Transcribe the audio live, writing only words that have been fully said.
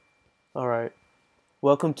All right.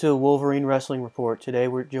 Welcome to Wolverine Wrestling Report. Today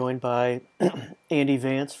we're joined by Andy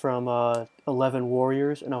Vance from 11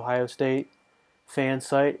 Warriors, an Ohio State fan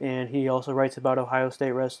site, and he also writes about Ohio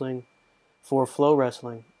State wrestling for Flow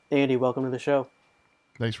Wrestling. Andy, welcome to the show.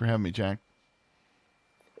 Thanks for having me, Jack.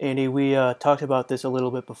 Andy, we talked about this a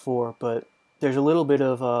little bit before, but there's a little bit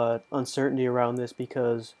of uncertainty around this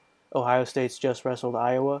because Ohio State's just wrestled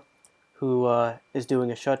Iowa, who is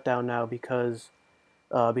doing a shutdown now because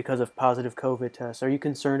of positive COVID tests. Are you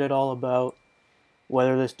concerned at all about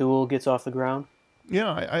whether this duel gets off the ground?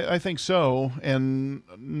 Yeah, I think so, and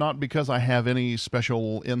not because I have any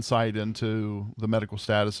special insight into the medical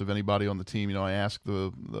status of anybody on the team. I asked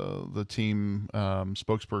the team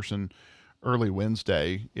spokesperson early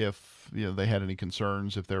Wednesday if they had any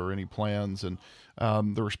concerns, if there were any plans, and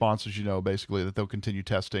the response is basically that they'll continue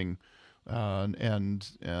testing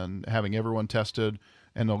and having everyone tested,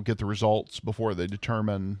 and they'll get the results before they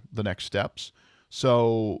determine the next steps.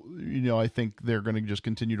 So I think they're going to just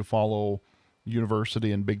continue to follow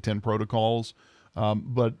university and Big Ten protocols.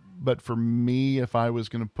 But for me, if I was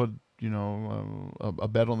going to put a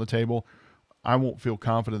bet on the table, I won't feel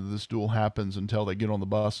confident that this duel happens until they get on the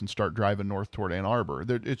bus and start driving north toward Ann Arbor.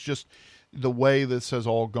 It's just the way this has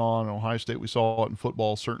all gone. Ohio State, we saw it in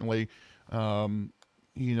football, certainly.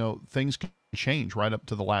 Things can change right up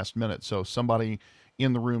to the last minute. So somebody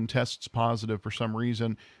in the room tests positive for some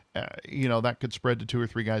reason, that could spread to two or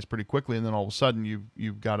three guys pretty quickly, and then all of a sudden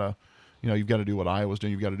you've got to you've got to do what Iowa's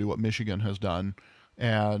doing. You've got to do what Michigan has done,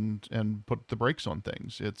 and put the brakes on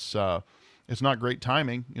things. It's not great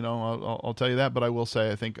timing, I'll tell you that. But I will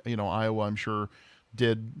say I think Iowa, I'm sure,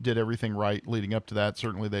 did everything right leading up to that.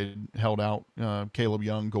 Certainly they held out Caleb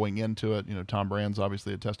Young going into it. Tom Brands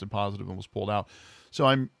obviously had tested positive and was pulled out. So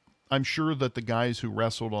I'm sure that the guys who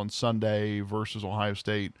wrestled on Sunday versus Ohio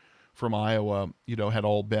State from Iowa, had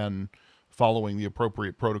all been following the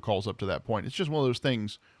appropriate protocols up to that point. It's just one of those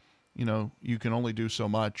things, you can only do so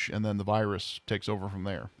much, and then the virus takes over from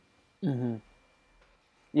there. Mm-hmm.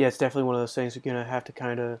 Yeah, it's definitely one of those things you're gonna have to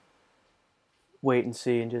kind of wait and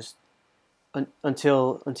see, and just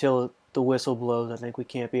until the whistle blows. I think we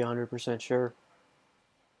can't be 100% sure.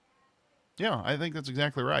 Yeah, I think that's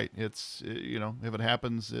exactly right. It's if it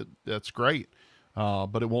happens, that's great,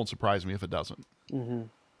 but it won't surprise me if it doesn't. Mm-hmm.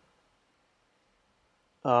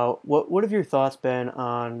 What have your thoughts been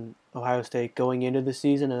on Ohio State going into the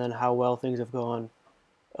season, and then how well things have gone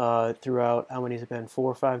throughout? How many has it been?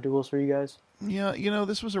 4 or 5 duels for you guys? Yeah,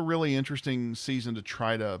 this was a really interesting season to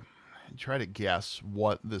try to guess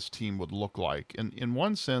what this team would look like. And in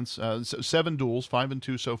one sense, so 7 duels,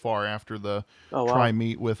 5-2 so far after the Oh try wow.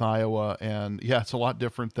 meet with Iowa, and yeah, it's a lot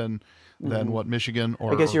different than Mm-hmm. what Michigan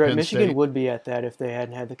I guess or you're right. Penn Michigan State. would be at that if they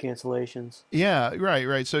hadn't had the cancellations. Yeah,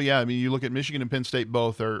 right. So yeah, I mean, you look at Michigan and Penn State,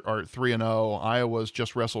 both are 3-0. Iowa's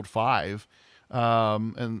just wrestled 5.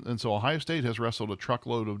 And so Ohio State has wrestled a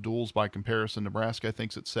truckload of duels by comparison. Nebraska, I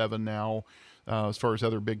think, is at 7 now. As far as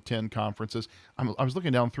other Big Ten conferences, I was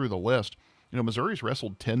looking down through the list. Missouri's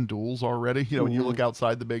wrestled 10 duels already. When you Mm-hmm. look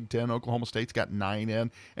outside the Big Ten, Oklahoma State's got 9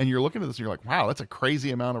 in, and you're looking at this and you're like, wow, that's a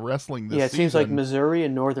crazy amount of wrestling Yeah, this it seems like season. Missouri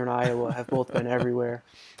and Northern Iowa have both been everywhere.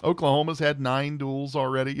 Oklahoma's had 9 duels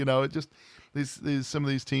already. It just these some of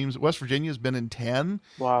these teams. West Virginia's been in 10.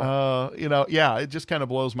 Wow. Yeah, it just kind of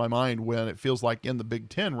blows my mind when it feels like in the Big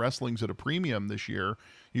Ten, wrestling's at a premium this year.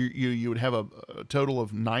 You would have a total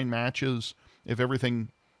of 9 matches if everything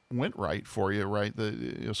went right for you, right?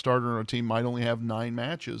 The starter on a team might only have 9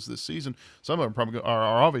 matches this season. Some of them probably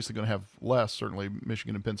are obviously going to have less. Certainly,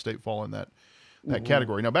 Michigan and Penn State fall in that Mm-hmm.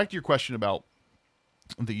 category. Now, back to your question about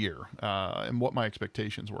the year and what my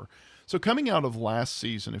expectations were. So coming out of last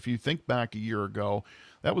season, if you think back a year ago,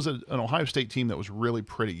 that was an Ohio State team that was really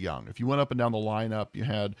pretty young. If you went up and down the lineup, you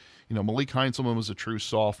had, Malik Heinzelman was a true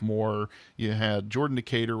sophomore. You had Jordan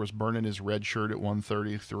Decatur was burning his red shirt at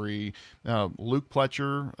 133. Luke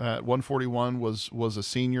Pletcher at 141 was a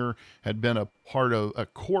senior, had been a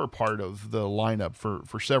core part of the lineup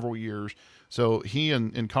for several years. So he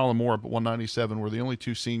and Colin Moore up at 197 were the only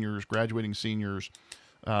 2 seniors, graduating seniors,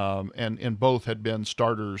 and both had been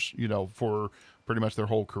starters, for pretty much their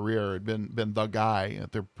whole career. Had been the guy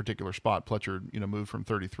at their particular spot. Pletcher, moved from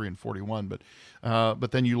 33 and 41,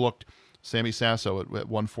 but then you looked. Sammy Sasso at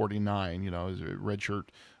 149, as a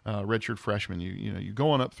redshirt freshman. You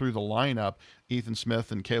going up through the lineup. Ethan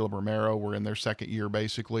Smith and Caleb Romero were in their second year,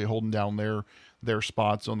 basically holding down their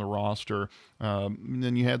spots on the roster. And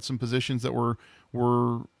then you had some positions that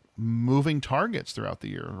were moving targets throughout the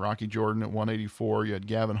year. Rocky Jordan at 184. You had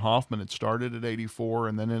Gavin Hoffman had started at 84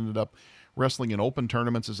 and then ended up wrestling in open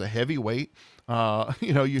tournaments as a heavyweight.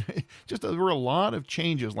 You just there were a lot of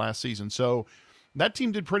changes last season. So that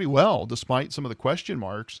team did pretty well despite some of the question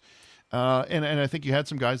marks. And I think you had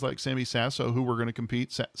some guys like Sammy Sasso who were going to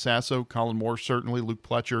compete. Sasso, Colin Moore, certainly Luke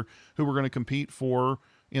Pletcher, who were going to compete for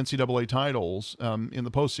NCAA titles in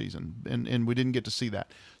the postseason, and we didn't get to see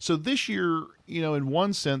that. So this year, in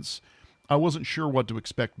one sense, I wasn't sure what to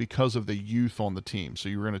expect because of the youth on the team. So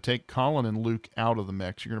you were going to take Colin and Luke out of the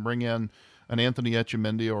mix. You're going to bring in an Anthony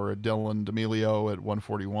Etchemendia or a Dylan D'Amelio at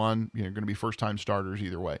 141. You're going to be first-time starters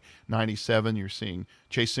either way. 97, you're seeing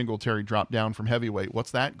Chase Singletary drop down from heavyweight.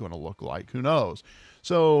 What's that going to look like? Who knows?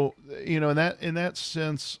 So, in that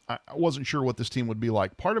sense, I wasn't sure what this team would be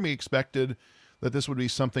like. Part of me expected that this would be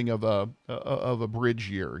something of a bridge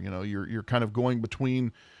year. You're kind of going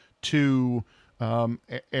between two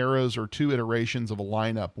eras or two iterations of a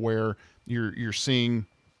lineup where you're seeing,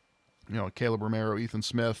 Caleb Romero, Ethan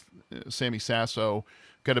Smith, Sammy Sasso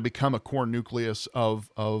got to become a core nucleus of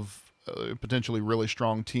a potentially really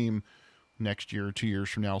strong team next year, 2 years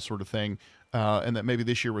from now, sort of thing, and that maybe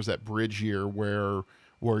this year was that bridge year where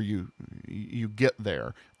you get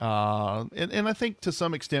there, and I think to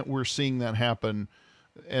some extent we're seeing that happen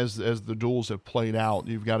as the duels have played out.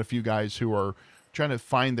 You've got a few guys who are trying to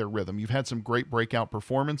find their rhythm. You've had some great breakout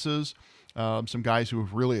performances, some guys who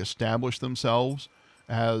have really established themselves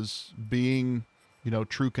as being,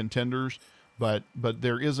 true contenders, but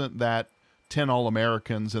there isn't that 10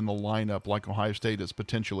 All-Americans in the lineup like Ohio State has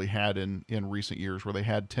potentially had in recent years, where they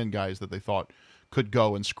had 10 guys that they thought could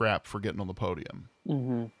go and scrap for getting on the podium.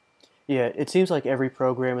 Mm-hmm. Yeah, it seems like every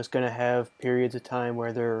program is going to have periods of time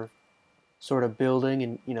where they're sort of building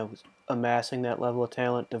and, amassing that level of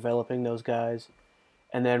talent, developing those guys,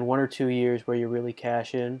 and then 1 or 2 years where you really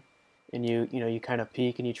cash in and you kind of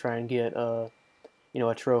peak and you try and get a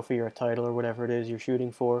trophy or a title or whatever it is you're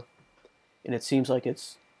shooting for. And it seems like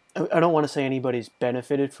I don't want to say anybody's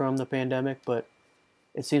benefited from the pandemic, but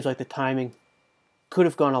it seems like the timing could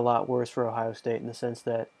have gone a lot worse for Ohio State in the sense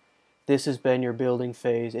that this has been your building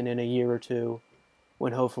phase, and in a year or two,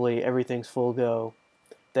 when hopefully everything's full go,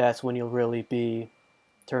 that's when you'll really be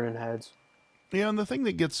turning heads. Yeah, and the thing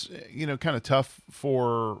that gets kind of tough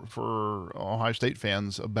for Ohio State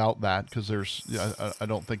fans about that, because I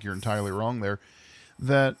don't think you're entirely wrong there,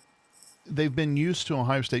 that they've been used to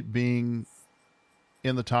Ohio State being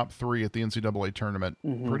in the top 3 at the NCAA tournament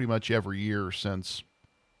pretty much every year since,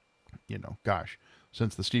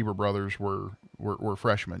 since the Steber brothers were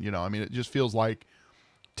freshmen. It just feels like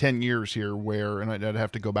 10 years here where, and I'd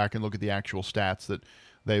have to go back and look at the actual stats, that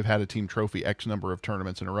they've had a team trophy X number of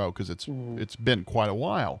tournaments in a row, because it's been quite a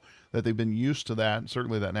while that they've been used to that.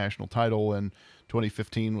 Certainly that national title in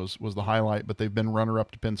 2015 was the highlight, but they've been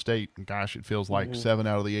runner-up to Penn State. And gosh, it feels like 7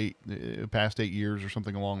 out of the past 8 years or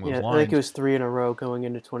something along those lines. I think it was 3 in a row going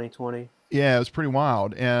into 2020. Yeah, it was pretty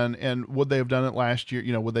wild. And would they have done it last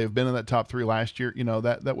year? Would they have been in that top 3 last year?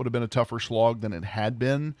 That would have been a tougher slog than it had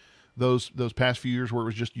been those past few years, where it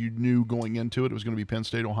was just, you knew going into it was going to be Penn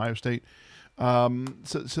State, Ohio State.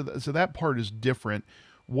 So that part is different.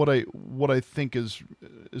 What I think is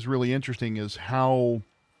really interesting is how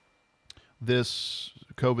this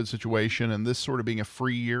COVID situation and this sort of being a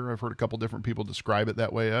free year. I've heard a couple different people describe it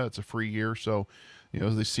that way. It's a free year, so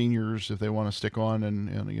the seniors, if they want to stick on,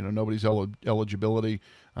 and nobody's eligibility.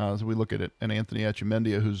 So we look at it, and Anthony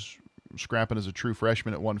Etchemendia, who's scrapping as a true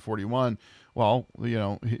freshman at 141. Well,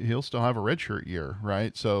 he'll still have a redshirt year,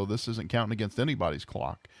 right? So this isn't counting against anybody's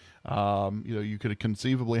clock. You could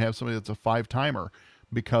conceivably have somebody that's a 5-timer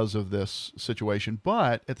because of this situation.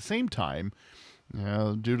 But at the same time,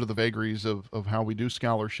 due to the vagaries of how we do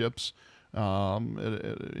scholarships in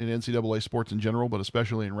NCAA sports in general, but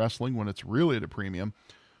especially in wrestling when it's really at a premium,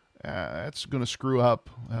 that's going to screw up,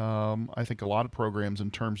 I think, a lot of programs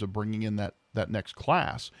in terms of bringing in that next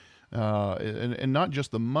class. And not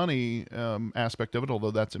just the money aspect of it,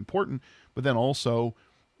 although that's important, but then also,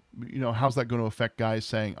 how's that going to affect guys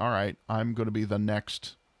saying, all right, I'm going to be the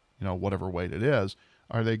next, whatever weight it is.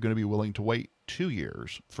 Are they going to be willing to wait 2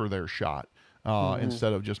 years for their shot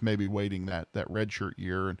instead of just maybe waiting that redshirt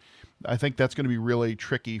year? And I think that's going to be really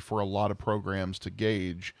tricky for a lot of programs to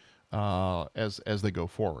gauge as they go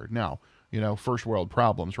forward. Now, first world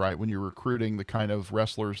problems, right? When you're recruiting the kind of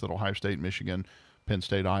wrestlers that Ohio State, Michigan, Penn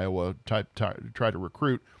State, Iowa try to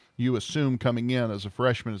recruit, you assume coming in as a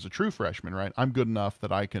freshman, as a true freshman, right? I'm good enough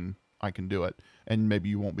that I can do it, and maybe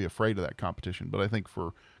you won't be afraid of that competition. But I think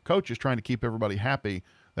for coaches trying to keep everybody happy,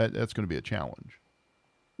 that's going to be a challenge.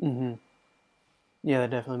 Mm-hmm. Yeah,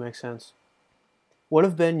 that definitely makes sense. What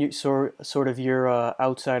have been sort of your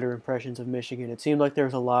outsider impressions of Michigan? It seemed like there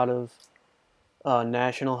was a lot of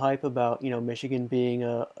national hype about Michigan being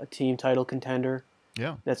a team title contender.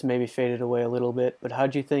 Yeah. That's maybe faded away a little bit. But how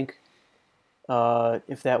do you think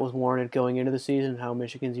if that was warranted going into the season? How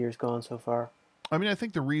Michigan's year's gone so far? I mean, I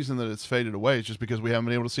think the reason that it's faded away is just because we haven't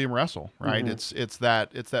been able to see him wrestle, right? Mm-hmm. It's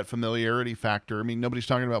that familiarity factor. I mean, nobody's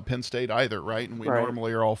talking about Penn State either, right? And we Right.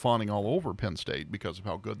 normally are all fawning all over Penn State because of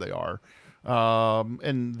how good they are.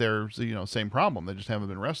 And there's same problem. They just haven't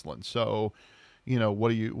been wrestling. So, what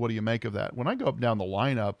do you make of that? When I go up down the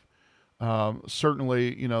lineup,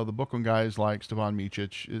 certainly, the Brooklyn guys like Stevan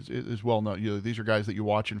Micic is well known. These are guys that you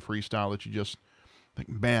watch in freestyle that you just think,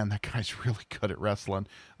 man, that guy's really good at wrestling.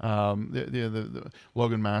 The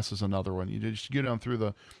Logan Mass is another one. You just get down through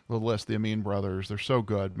the list. The Amin brothers, they're so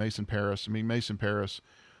good. Mason Paris. I mean, Mason Paris.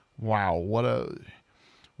 Wow, what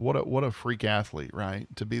a freak athlete, right?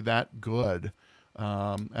 To be that good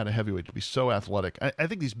at a heavyweight, to be so athletic. I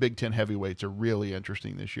think these Big Ten heavyweights are really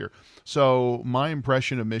interesting this year. So my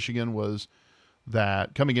impression of Michigan was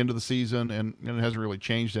that coming into the season, and it hasn't really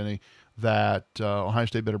changed any, that Ohio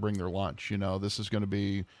State better bring their lunch. This is going to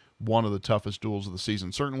be one of the toughest duels of the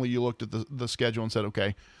season. Certainly, you looked at the schedule and said,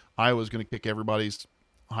 okay, Iowa's going to kick everybody's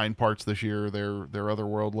hind parts this year. They're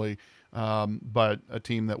otherworldly. But a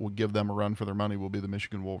team that will give them a run for their money will be the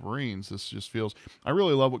Michigan Wolverines. This just feels. I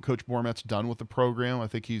really love what Coach Bormet's done with the program. I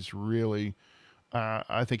think he's really going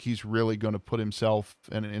to put himself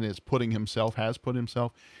and has put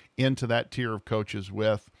himself into that tier of coaches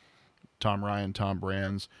with Tom Ryan, Tom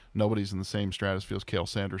Brands. Nobody's in the same stratosphere as Cale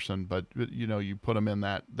Sanderson, but you put him in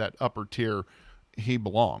that upper tier, he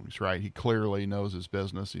belongs, right? He clearly knows his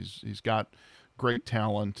business. He's got great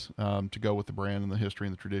talent to go with the brand and the history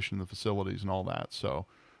and the tradition and the facilities and all that. So,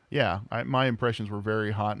 yeah, my impressions were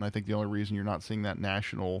very hot, and I think the only reason you're not seeing that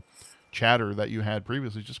national chatter that you had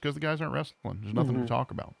previously is just because the guys aren't wrestling. There's nothing to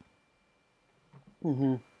talk about.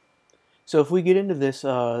 Mm-hmm. So if we get into this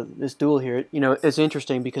duel here, it's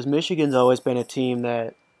interesting because Michigan's always been a team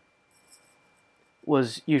that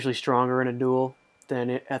was usually stronger in a duel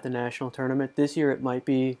than at the national tournament. This year it might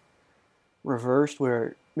be reversed,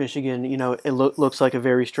 where Michigan, it looks like a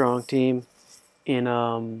very strong team at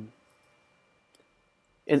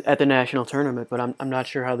the national tournament, but I'm not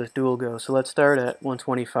sure how this duel goes. So let's start at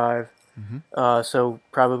 125. Mm-hmm. So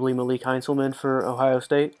probably Malik Heinzelman for Ohio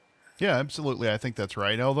State. Yeah, absolutely. I think that's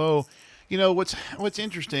right. Although, what's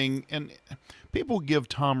interesting, and people give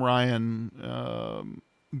Tom Ryan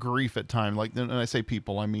grief at times. Like, and I say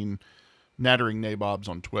people, I mean nattering nabobs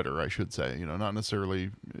on Twitter, I should say. Not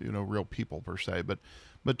necessarily real people per se, but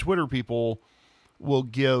Twitter people will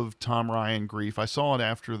give Tom Ryan grief. I saw it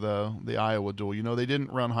after the Iowa duel. They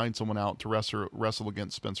didn't run Heinzelman out to wrestle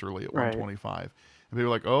against Spencer Lee at 125. And people were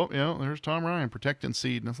like, oh, there's Tom Ryan protecting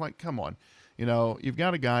seed. And it's like, come on. You've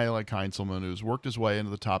got a guy like Heinzelman who's worked his way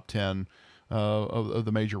into the top 10 of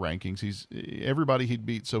the major rankings. He's everybody he'd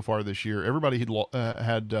beat so far this year. Everybody he'd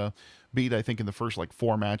had beat, I think, in the first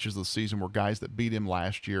 4 matches of the season were guys that beat him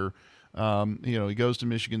last year. He goes to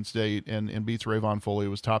Michigan State and beats Rayvon Foley,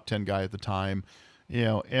 who was top 10 guy at the time.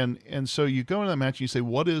 And so you go into that match and you say,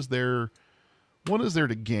 what is there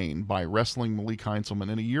to gain by wrestling Malik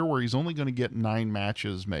Heinzelman in a year where he's only going to get 9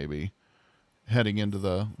 matches maybe heading into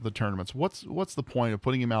the tournaments? What's the point of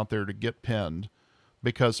putting him out there to get pinned?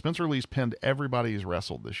 Because Spencer Lee's pinned everybody he's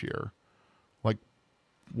wrestled this year. Like,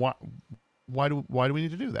 why do we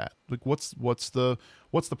need to do that? Like, what's the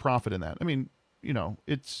profit in that? I mean,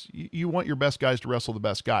 it's, you want your best guys to wrestle the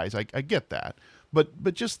best guys. I get that,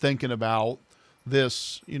 but just thinking about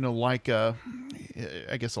this, like I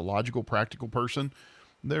guess a logical, practical person,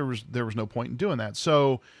 there was no point in doing that.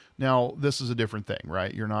 So now this is a different thing,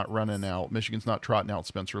 right? You're not running out. Michigan's not trotting out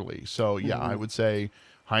Spencer Lee. So yeah, I would say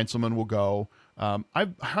Heinzelman will go.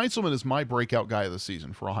 Heinzelman is my breakout guy of the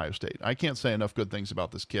season for Ohio State. I can't say enough good things about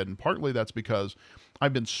this kid, and partly that's because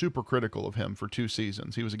I've been super critical of him for 2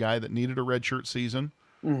 seasons. He was a guy that needed a redshirt season.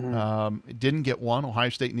 Didn't get one. Ohio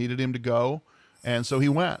State needed him to go, and so he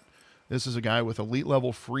went. This is a guy with elite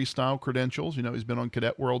level freestyle credentials. He's been on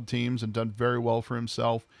Cadet World teams and done very well for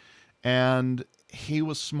himself. And he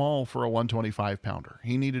was small for a 125 pounder.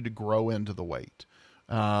 He needed to grow into the weight.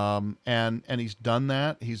 And he's done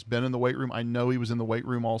that. He's been in the weight room. I know he was in the weight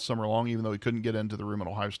room all summer long, even though he couldn't get into the room at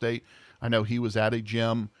Ohio State. I know he was at a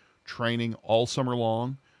gym training all summer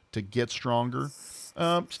long to get stronger.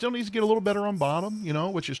 Still needs to get a little better on bottom,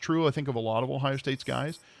 which is true, I think, of a lot of Ohio State's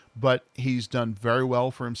guys. But he's done very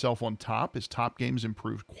well for himself on top. His top game's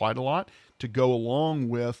improved quite a lot to go along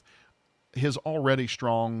with his already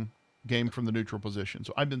strong game from the neutral position.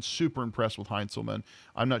 So I've been super impressed with Heinzelman.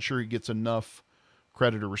 I'm not sure he gets enough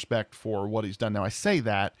credit or respect for what he's done. Now, I say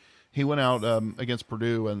that he went out against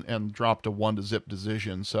Purdue and dropped a 1-0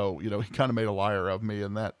 decision. So he kind of made a liar of me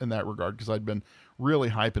in that regard, because I'd been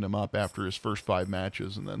really hyping him up after his first 5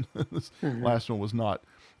 matches, and then this Hmm. last one was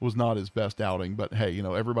not his best outing. But hey,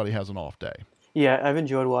 everybody has an off day. Yeah, I've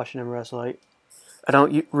enjoyed watching him wrestle. I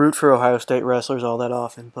don't root for Ohio State wrestlers all that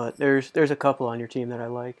often, but there's a couple on your team that I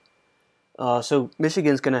like. So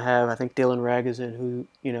Michigan's going to have, I think, Dylan Ragozin, who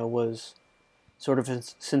was sort of a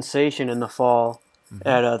sensation in the fall Hmm.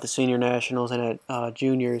 at the senior nationals and at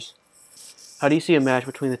juniors. How do you see a match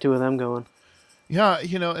between the two of them going? Yeah,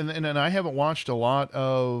 and I haven't watched a lot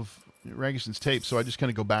of Ragusin's tape, so I just kind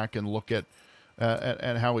of go back and look at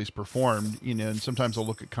how he's performed. And sometimes I'll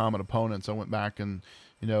look at common opponents. I went back and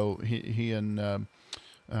he and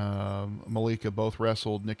Malika both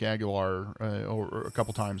wrestled Nick Aguilar over a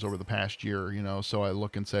couple times over the past year. So I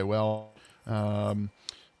look and say, well.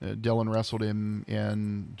 Dylan wrestled him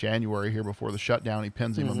in January here before the shutdown. He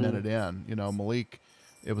pins him a Mm-hmm. minute in. Malik,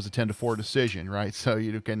 it was a 10-4 decision, right? So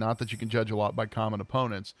not that you can judge a lot by common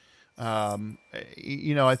opponents. I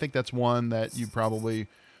think that's one that you probably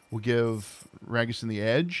will give Ragusin the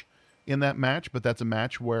edge in that match, but that's a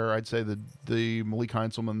match where I'd say the Malik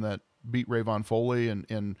Heinzelman that beat Rayvon Foley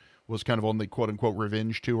and was kind of on the quote unquote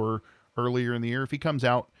revenge tour earlier in the year. If he comes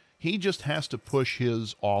out, he just has to push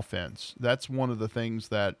his offense. That's one of the things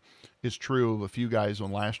that is true of a few guys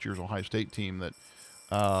on last year's Ohio State team that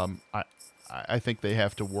um, I I think they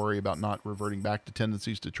have to worry about not reverting back to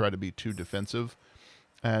tendencies to try to be too defensive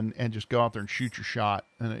and just go out there and shoot your shot.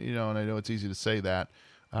 And I know it's easy to say that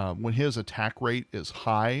when his attack rate is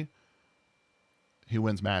high, he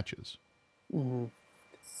wins matches. Mm-hmm.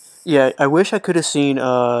 Yeah, I wish I could have seen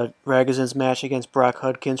Raguzin's match against Brock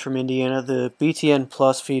Hudkins from Indiana. The BTN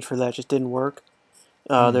Plus feed for that just didn't work.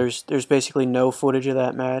 Mm. There's basically no footage of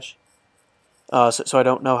that match, so I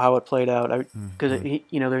don't know how it played out. Because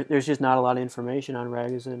Mm-hmm. there's just not a lot of information on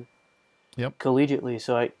Ragozin Yep. collegiately.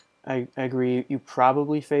 So I agree. You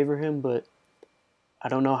probably favor him, but I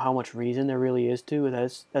don't know how much reason there really is to.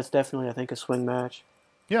 That's definitely, I think, a swing match.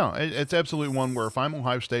 Yeah, it's absolutely one where if I'm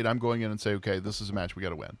Ohio State, I'm going in and say, okay, this is a match we got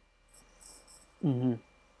to win, Mm-hmm.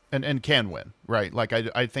 and can win, right? Like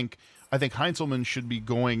I think Heinzelman should be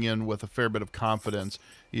going in with a fair bit of confidence.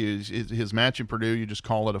 His match in Purdue, you just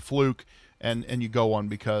call it a fluke, and you go on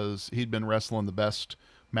because he'd been wrestling the best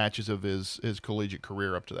matches of his collegiate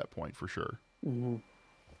career up to that point for sure. Mm-hmm.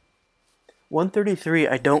 133.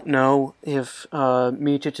 I don't know if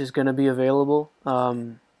Micic is going to be available.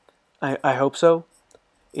 I hope so.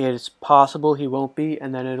 It's possible he won't be,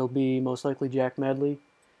 and then it'll be most likely Jack Medley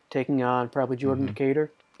taking on probably Jordan Mm-hmm.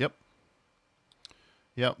 Decatur. Yep.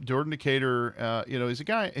 Yep. Jordan Decatur, he's a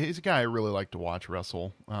guy. He's a guy I really like to watch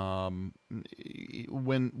wrestle. When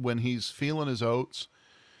he's feeling his oats,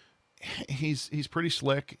 he's pretty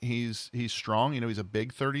slick. He's strong. He's a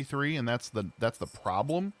big 33, and that's the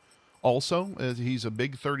problem. Also, is he's a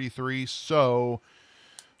big 33, so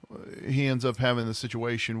he ends up having the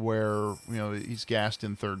situation where he's gassed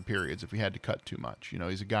in third periods if he had to cut too much.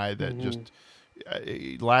 He's a guy that just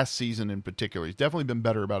Mm-hmm. last season in particular, he's definitely been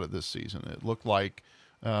better about it this season. It looked like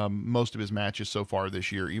most of his matches so far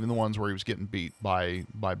this year, even the ones where he was getting beat by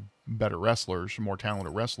better wrestlers, more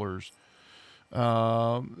talented wrestlers,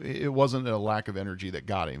 it wasn't a lack of energy that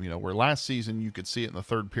got him. Where last season you could see it in the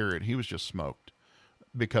third period, he was just smoked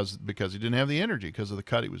because he didn't have the energy because of the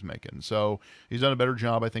cut he was making. So he's done a better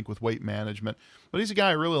job, I think, with weight management. But he's a guy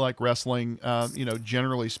I really like wrestling.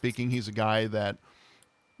 Generally speaking, he's a guy that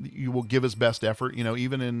you will give his best effort.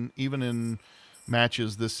 Even in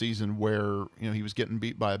matches this season where he was getting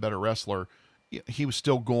beat by a better wrestler, he was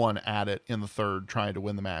still going at it in the third, trying to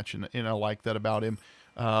win the match, and I like that about him.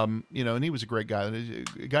 And he was a great guy,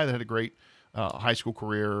 a guy that had a great high school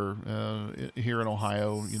career here in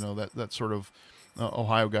Ohio. That sort of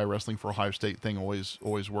Ohio guy wrestling for Ohio State thing always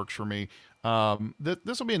works for me.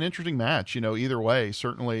 This will be an interesting match. Either way,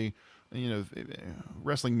 certainly.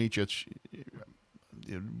 Wrestling Micic,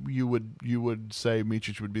 you would say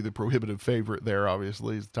Micic would be the prohibitive favorite there.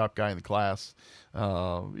 Obviously, he's the top guy in the class.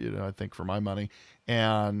 I think for my money,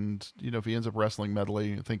 and if he ends up wrestling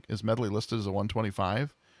Medley, I think is Medley listed as a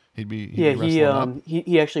 125. He'd be Yeah, he wrestling up. um he,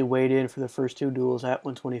 he actually weighed in for the first two duels at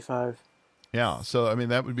 125. Yeah, so I mean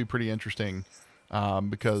that would be pretty interesting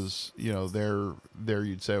because there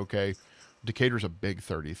you'd say okay, Decatur's a big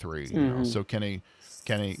 33. Mm-hmm. So can he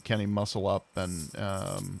muscle up and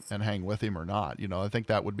hang with him or not? I think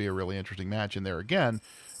that would be a really interesting match. And there again,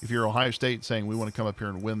 if you're Ohio State saying we want to come up here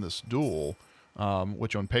and win this duel,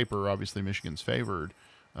 which on paper obviously Michigan's favored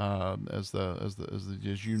as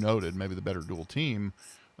you noted, maybe the better dual team,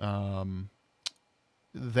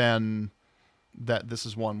 then that this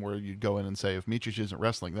is one where you'd go in and say, if Micic isn't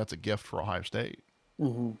wrestling, that's a gift for Ohio State.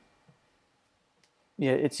 Hmm.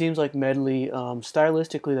 Yeah, it seems like Medley,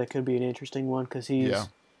 stylistically, that could be an interesting one because Yeah, he's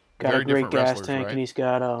got a very great different gas wrestlers, tank and right? he's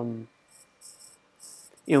got,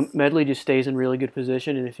 Medley just stays in really good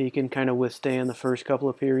position, and if he can kind of withstand the first couple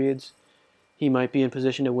of periods, he might be in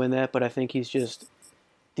position to win that. But I think he's just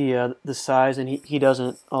the size, and he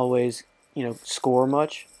doesn't always score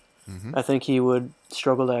much. Hmm. I think he would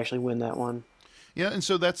struggle to actually win that one. Yeah, and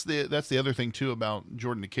so that's the other thing too about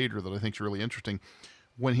Jordan Decatur that I think is really interesting.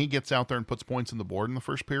 When he gets out there and puts points on the board in the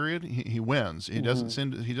first period, he wins. Hmm. He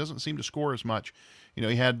doesn't seem to score as much.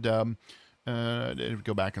 He had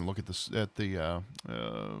go back and look at this at the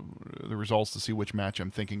results to see which match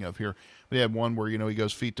I'm thinking of here. But he had one where he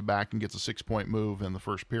goes feet to back and gets a 6 point move in the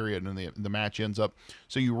first period, and the match ends up.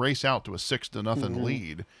 So you race out to a 6-0 Hmm.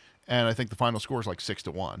 lead. And I think the final score is like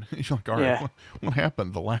 6-1. You're like, all right, Yeah. what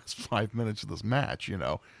happened the last 5 minutes of this match?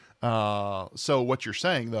 So what you're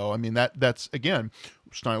saying, though, I mean that's again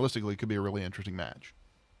stylistically could be a really interesting match.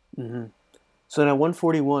 Hmm. So now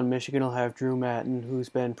 141, Michigan will have Drew Matton, who's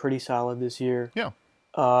been pretty solid this year. Yeah.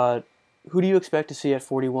 Uh, who do you expect to see at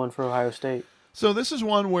 41 for Ohio State? So this is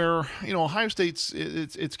one where Ohio State's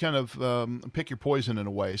it's kind of pick your poison in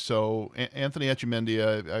a way. So Anthony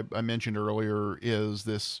Etchemendia, I mentioned earlier, is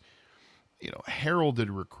this heralded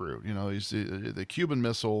recruit. He's the Cuban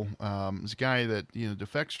Missile. He's a guy that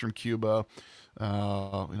defects from Cuba.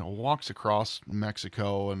 Walks across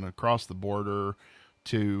Mexico and across the border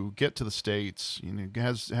to get to the states.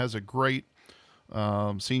 Has a great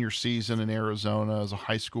senior season in Arizona as a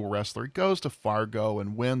high school wrestler. He goes to Fargo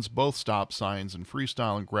and wins both stop signs in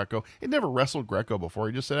freestyle and Greco. He never wrestled Greco before.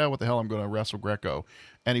 He just said, what the hell, I'm going to wrestle Greco.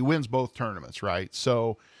 And he wins both tournaments, right?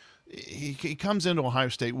 So he comes into Ohio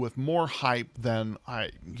State with more hype than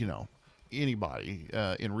anybody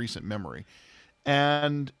in recent memory.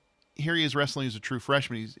 And here he is wrestling as a true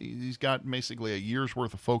freshman. He's got basically a year's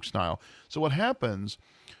worth of folk style. So what happens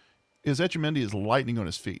is Etchemendia is lightning on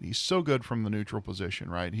his feet. He's so good from the neutral position,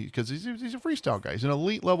 right? Because he's a freestyle guy. He's an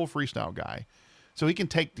elite level freestyle guy. So he can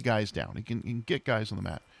take the guys down. He can get guys on the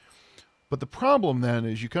mat. But the problem then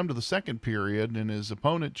is you come to the second period and his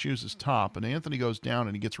opponent chooses top, and Anthony goes down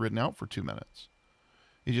and he gets ridden out for 2 minutes.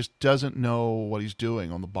 He just doesn't know what he's doing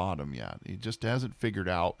on the bottom yet. He just hasn't figured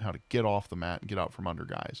out how to get off the mat and get out from under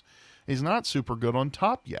guys. He's not super good on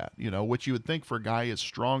top yet, which you would think for a guy as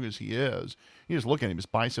strong as he is. You just look at him, his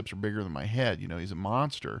biceps are bigger than my head. He's a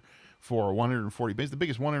monster for 140. He's the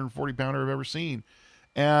biggest 140 pounder I've ever seen.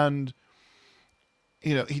 And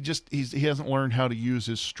he hasn't learned how to use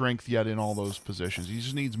his strength yet in all those positions. He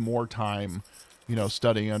just needs more time,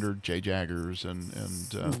 studying under Jay Jaggers and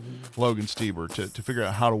Logan Stieber to figure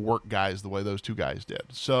out how to work guys the way those two guys did.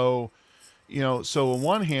 So, so on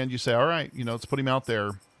one hand you say, all right, let's put him out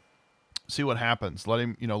there, see what happens. Let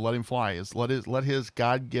him fly. Let his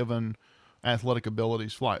God-given athletic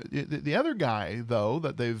abilities fly. The other guy though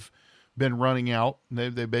that they've been running out,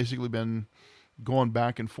 they've basically been going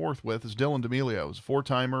back and forth with is Dylan D'Amelio. He's a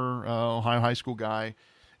four-timer Ohio high school guy.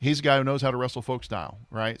 He's a guy who knows how to wrestle folk style,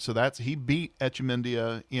 right? So he beat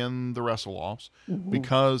Etchemendia in the wrestle-offs Hmm.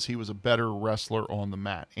 because he was a better wrestler on the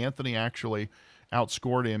mat. Anthony actually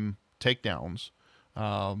outscored him takedowns.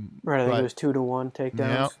 Right, I think it But was 2-1 yeah,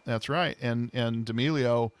 takedowns. that's right. And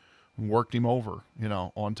D'Amelio worked him over,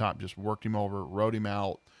 on top, just worked him over, rode him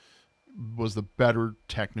out, was the better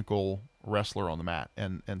technical wrestler on the mat.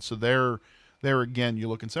 And so there again, you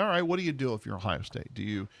look and say, all right, what do you do if you're Ohio State? Do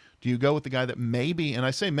you go with the guy that maybe, and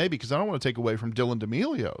I say maybe because I don't want to take away from Dylan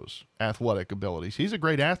D'Amelio's athletic abilities. He's a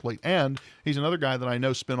great athlete, and he's another guy that I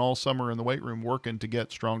know spent all summer in the weight room working to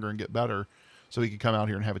get stronger and get better so he could come out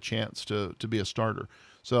here and have a chance to be a starter.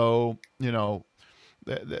 So, there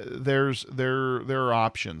are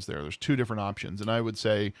options there. There's two different options, and I would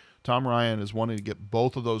say Tom Ryan is wanting to get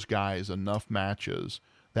both of those guys enough matches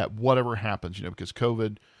that whatever happens, because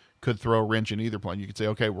COVID could throw a wrench in either plan. You could say,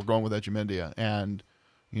 okay, we're going with Etchemendia, and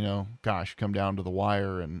gosh, come down to the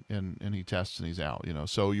wire, and he tests and he's out.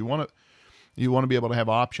 So you want to be able to have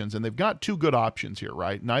options, and they've got two good options here,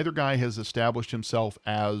 right? Neither guy has established himself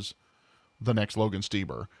as the next Logan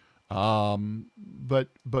Stieber. But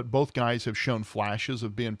both guys have shown flashes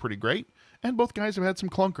of being pretty great, and both guys have had some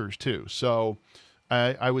clunkers too. So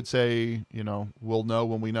I would say, we'll know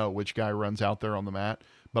when we know which guy runs out there on the mat,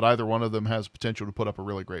 but either one of them has potential to put up a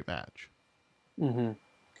really great match. Hmm.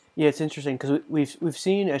 Yeah, it's interesting because we've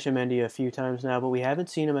seen Etchemendia a few times now, but we haven't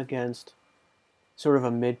seen him against sort of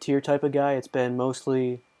a mid-tier type of guy. It's been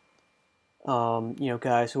mostly,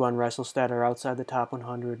 guys who on WrestleStat are outside the top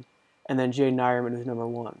 100, and then Jay Nyerman who's number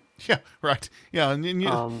one. Yeah, right. Yeah, and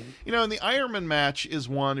Um, and the Ironman match is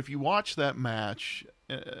one. If you watch that match,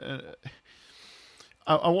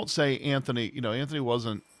 I won't say Anthony. Anthony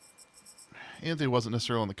wasn't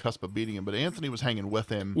necessarily on the cusp of beating him, but Anthony was hanging with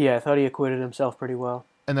him, yeah, I thought he acquitted himself pretty well.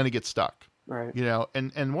 and then he gets stuck. Right.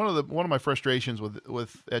 And one of my frustrations with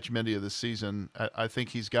Etchemendia this season, I think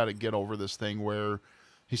he's got to get over this thing where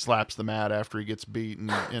he slaps the mat after he gets beat and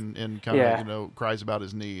kind of Yeah. cries about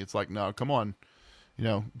his knee. It's like, no, come on,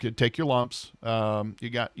 take your lumps. You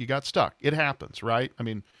got stuck. It happens, right? I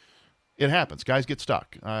mean, it happens. Guys get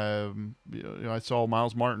stuck. I saw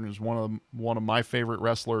Miles Martin is one of my favorite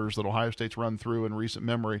wrestlers that Ohio State's run through in recent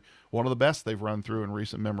memory. One of the best they've run through in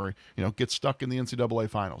recent memory. Gets stuck in the NCAA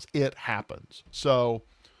finals. It happens. So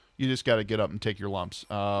you just got to get up and take your lumps.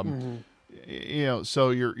 Hmm.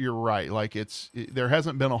 So you're right. Like there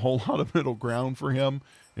hasn't been a whole lot of middle ground for him.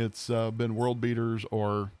 It's been world beaters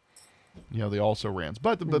or the also rans.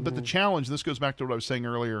 But the challenge. This goes back to what I was saying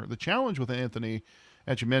earlier. The challenge with Anthony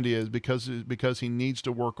Etchemendia is because he needs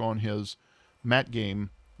to work on his mat game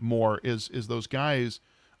more. Is those guys?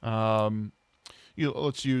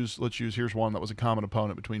 Let's use here's one that was a common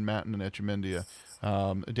opponent between Matten and Etchemendia,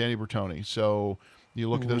 Danny Bertoni. So you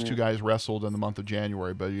look at those two guys wrestled in the month of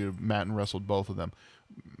January, but Matten wrestled both of them.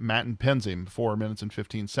 Matten pins him 4 minutes and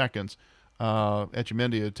 15 seconds.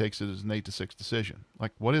 Etchemendia takes it as an 8-6 decision.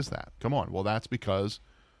 Like, what is that? Come on. Well, that's because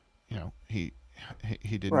he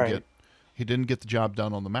didn't Right. get he didn't get the job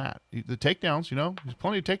done on the mat. The takedowns, there's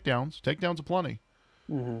plenty of takedowns. Takedowns are plenty.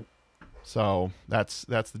 Hmm. So that's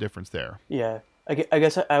the difference there. Yeah. I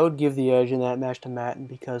guess I would give the edge in that match to Matten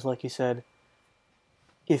because, like you said,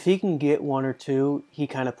 if he can get one or two, he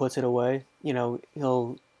kind of puts it away.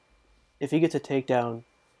 If he gets a takedown,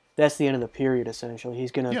 that's the end of the period, essentially.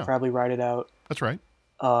 He's going to Yeah, probably ride it out. that's right.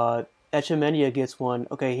 Etchemendia gets one.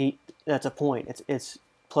 Okay, that's a point. It's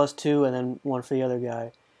 +2 and then one for the other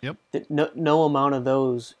guy. Yep. No amount of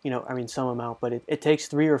those, I mean some amount, but it takes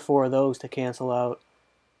 3 or 4 of those to cancel out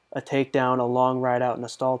a takedown, a long ride out, and a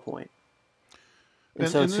stall point. And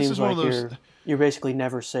so it this seems is one like of those. you're basically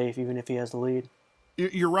never safe, even if he has the lead.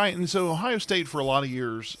 You're right, and so Ohio State for a lot of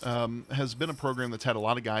years has been a program that's had a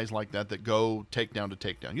lot of guys like that go takedown to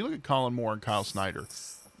takedown. You look at Colin Moore and Kyle Snyder.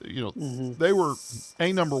 They were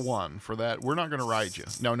number one for that. We're not going to ride you.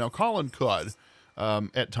 Now Colin could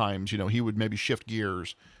at times. He would maybe shift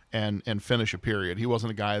gears and finish a period. He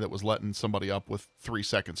wasn't a guy that was letting somebody up with 3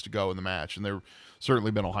 seconds to go in the match. And there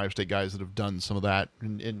certainly been Ohio State guys that have done some of that.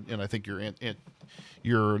 And I think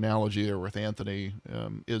your analogy there with Anthony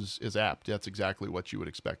is apt. That's exactly what you would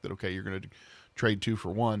expect. That okay, you're going to trade 2 for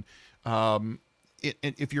 1.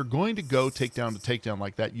 If you're going to go takedown to takedown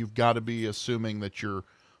like that, you've got to be assuming that you're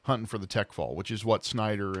hunting for the tech fall, which is what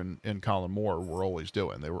Snyder and Colin Moore were always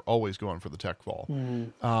doing. They were always going for the tech fall.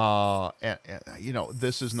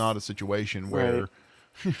 This is not a situation where,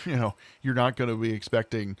 Right. you're not going to be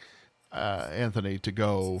expecting Anthony to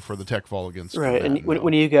go for the tech fall against Right, and Matt.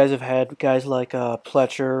 when you guys have had guys like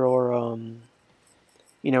Pletcher or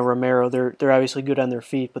Romero, they're obviously good on their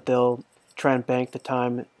feet, but they'll try and bank the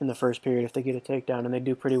time in the first period if they get a takedown, and they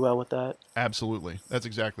do pretty well with that. Absolutely. That's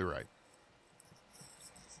exactly right.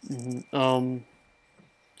 Um,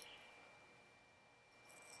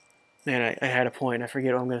 Man, I had a point. I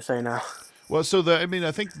forget what I'm going to say now. Well, so I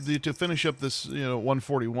think to finish up this,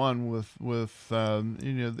 141 with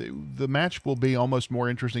the match will be almost more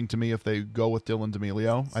interesting to me if they go with Dylan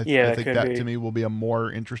D'Amelio. Yeah, I it think could that be. to me will be a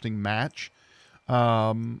more interesting match.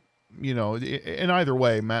 In either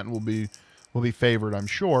way, Matt will be favored, I'm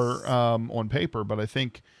sure, on paper. But I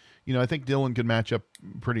think Dylan could match up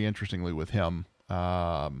pretty interestingly with him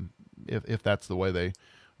if that's the way they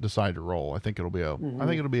decide to roll. I think it'll be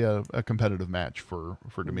a competitive match for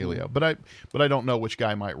D'Amelio. But I don't know which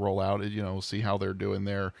guy might roll out. See how they're doing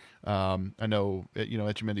there. I know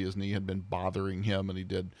Etchemendia's knee had been bothering him, and he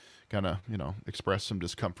did kind of express some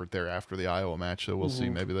discomfort there after the Iowa match. So we'll see.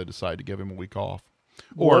 Maybe they decide to give him a week off,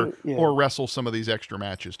 or wrestle some of these extra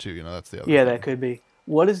matches too. That's the other. Yeah, thing. that could be.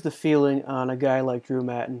 What is the feeling on a guy like Drew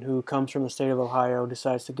Matten, who comes from the state of Ohio,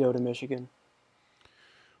 decides to go to Michigan?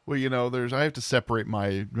 Well, I have to separate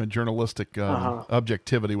my journalistic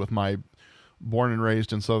objectivity with my born and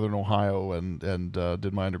raised in Southern Ohio and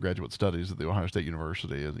did my undergraduate studies at the Ohio State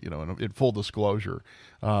University. And in full disclosure,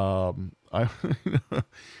 I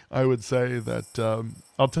I would say that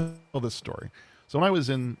I'll tell this story. So when I was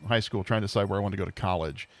in high school trying to decide where I wanted to go to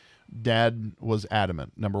college, Dad was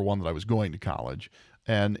adamant, number one, that I was going to college.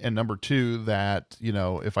 And number two, that,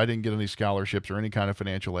 if I didn't get any scholarships or any kind of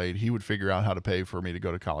financial aid, he would figure out how to pay for me to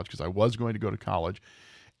go to college because I was going to go to college.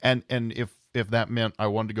 And if if that meant I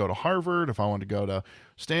wanted to go to Harvard, if I wanted to go to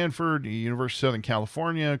Stanford, University of Southern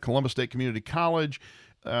California, Columbus State Community College,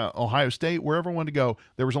 Ohio State, wherever I wanted to go,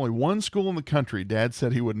 there was only one school in the country Dad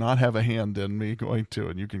said he would not have a hand in me going to,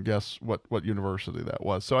 and you can guess what university that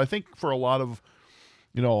was. So I think for a lot of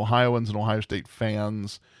Ohioans and Ohio State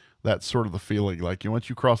fans, that's sort of the feeling. Like once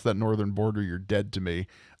you cross that northern border, you're dead to me.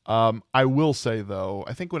 I will say though,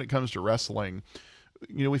 I think when it comes to wrestling,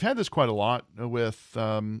 we've had this quite a lot with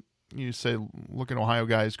you say look at Ohio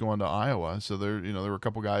guys going to Iowa. So there were a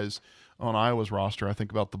couple guys on Iowa's roster. I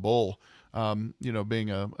think about the Bull, being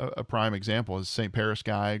a prime example is St. Paris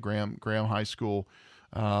guy, Graham High School.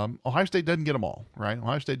 Ohio State doesn't get them all, right?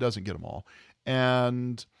 Ohio State doesn't get them all,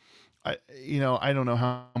 and I don't know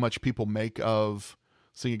how much people make of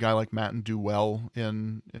seeing a guy like Matten do well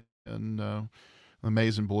in the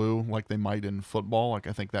maize and blue like they might in football. Like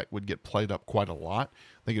I think that would get played up quite a lot.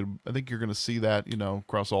 I think you're going to see that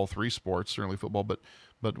across all three sports, certainly football, but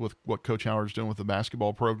with what Coach Howard's doing with the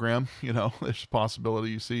basketball program, there's a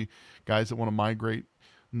possibility you see guys that want to migrate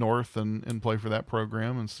north and play for that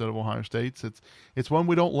program instead of Ohio State's. It's one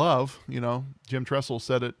we don't love. Jim Tressel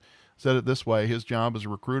said it this way: his job as a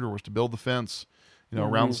recruiter was to build the fence,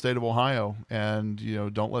 around the state of Ohio, and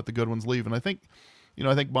don't let the good ones leave. And I think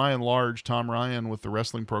by and large, Tom Ryan with the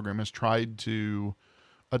wrestling program has tried to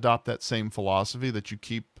adopt that same philosophy that you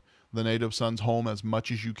keep the native sons home as much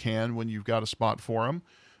as you can when you've got a spot for them.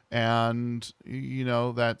 And,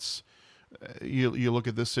 that's, you look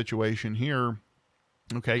at this situation here.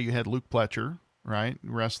 Okay. You had Luke Pletcher, right?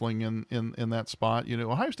 Wrestling in that spot.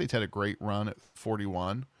 Ohio State's had a great run at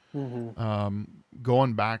 41.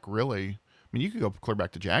 Going back really, I mean, you could go clear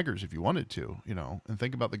back to Jaggers if you wanted to, and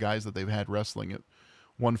think about the guys that they've had wrestling at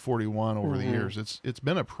 141 over the years. It's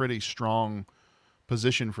been a pretty strong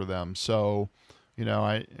position for them. So,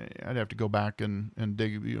 I'd have to go back and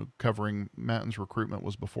dig. Covering Matten's recruitment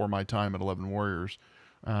was before my time at 11 Warriors.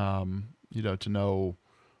 To know,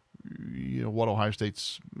 what Ohio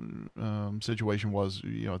State's situation was,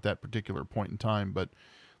 at that particular point in time. But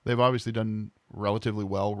they've obviously done relatively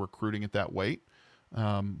well recruiting at that weight.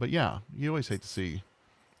 But yeah, you always hate to see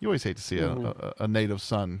a native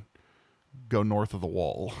son go north of the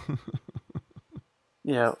wall.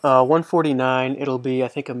 Yeah, 149, it'll be, I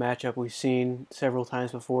think, a matchup we've seen several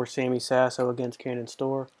times before, Sammy Sasso against Cannon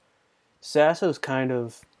Storr. Sasso's kind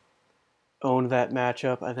of owned that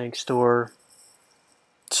matchup. I think Storr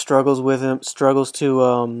struggles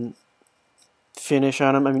to finish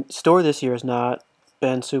on him. I mean, Storr this year has not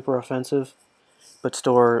been super offensive, but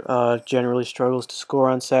Storr generally struggles to score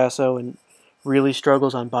on Sasso and really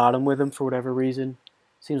struggles on bottom with him for whatever reason.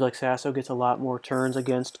 Seems like Sasso gets a lot more turns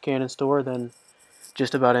against Cannon Storr than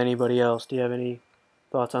just about anybody else. Do you have any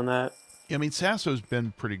thoughts on that? Yeah, I mean, Sasso's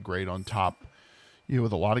been pretty great on top,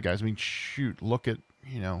 with a lot of guys. I mean, shoot, look at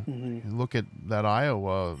that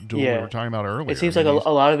Iowa duel we were talking about earlier. It seems like a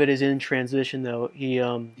lot of it is in transition, though.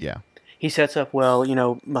 He sets up well,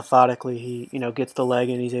 methodically. He gets the leg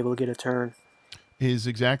and he's able to get a turn. He's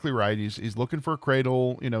exactly right. He's looking for a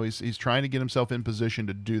cradle. He's trying to get himself in position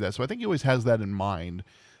to do that. So I think he always has that in mind.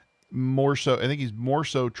 More so, I think he's more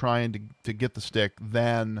so trying to get the stick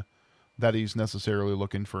than that he's necessarily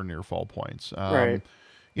looking for near fall points. Right.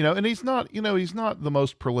 And he's not the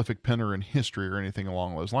most prolific pinner in history or anything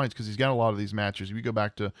along those lines, because he's got a lot of these matches. If you go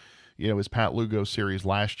back to, his Pat Lugo series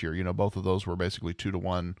last year, both of those were basically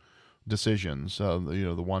 2-1 decisions.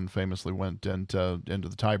 The one famously went into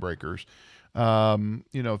the tiebreakers.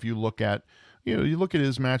 If you look at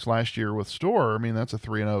his match last year with Storr, I mean, that's a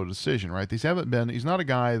 3-0 decision, right? He's not a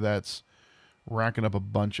guy that's racking up a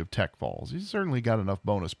bunch of tech falls. He's certainly got enough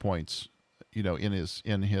bonus points,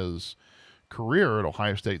 in his career at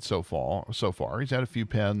Ohio State so far. He's had a few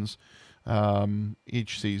pins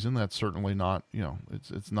each season. That's certainly not,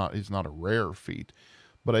 it's not a rare feat.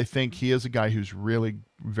 But I think he is a guy who's really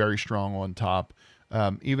very strong on top.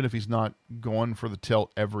 Even if he's not going for the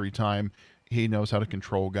tilt every time, he knows how to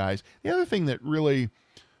control guys. The other thing that really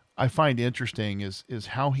I find interesting is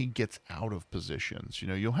how he gets out of positions.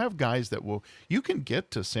 You'll have guys that you can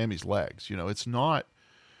get to Sammy's legs. It's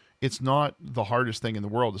not the hardest thing in the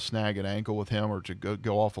world to snag an ankle with him or to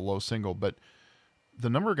go off a low single, but the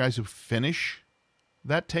number of guys who finish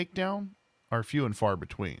that takedown are few and far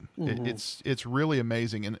between. It's really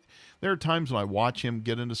amazing. And there are times when I watch him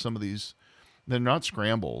get into some of these, they're not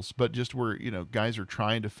scrambles, but just where, guys are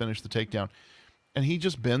trying to finish the takedown, and he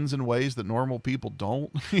just bends in ways that normal people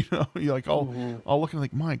don't. You're like, I'll look and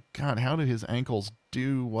like, my God, how do his ankles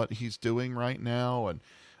do what he's doing right now? And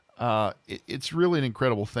it's really an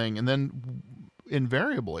incredible thing. And then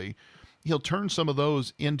invariably, he'll turn some of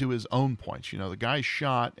those into his own points. The guy's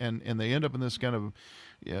shot, and they end up in this kind of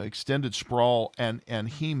extended sprawl, and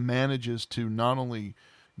he manages to not only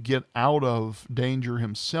get out of danger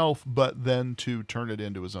himself, but then to turn it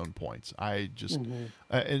into his own points. I just,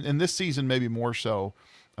 and this season maybe more so,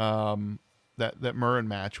 that Murren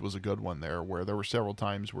match was a good one there, where there were several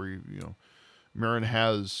times where Murren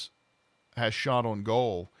has shot on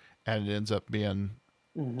goal, and it ends up being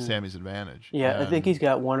Sammy's advantage. Yeah, and I think he's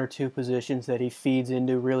got one or two positions that he feeds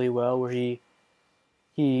into really well, where he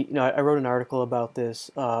I wrote an article about this,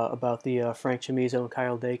 about the Frank Chamizo and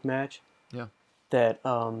Kyle Dake match. Yeah. That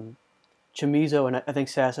Chamizo, and I think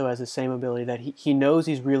Sasso has the same ability, that he knows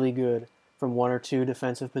he's really good from one or two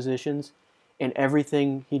defensive positions, and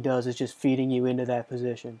everything he does is just feeding you into that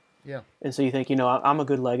position. Yeah. And so you think, I'm a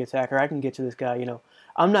good leg attacker. I can get to this guy.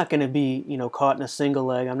 I'm not going to be, caught in a single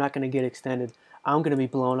leg. I'm not going to get extended. I'm going to be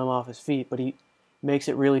blowing him off his feet. But he makes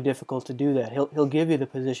it really difficult to do that. He'll give you the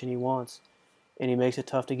position he wants, and he makes it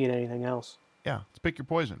tough to get anything else. Yeah, it's pick your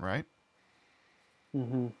poison, right?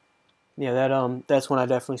 Mm-hmm. Yeah, that's when I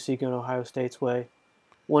definitely see going Ohio State's way.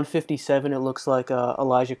 157, it looks like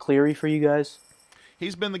Elijah Cleary for you guys.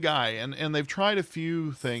 He's been the guy, and they've tried a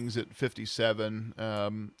few things at 57.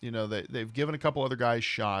 They've given a couple other guys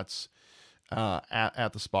shots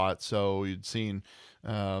at the spot. So you'd seen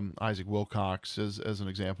Isaac Wilcox as an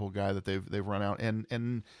example, a guy that they've run out,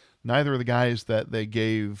 and neither of the guys that they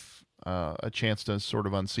gave a chance to sort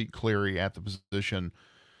of unseat Cleary at the position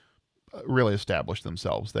really established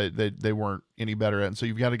themselves. They weren't any better at. And so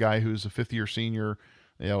you've got a guy who's a fifth-year senior.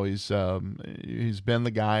 He's been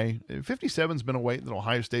the guy. 57's been a weight that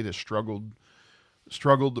Ohio State has struggled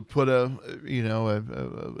to put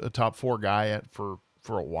a top four guy at for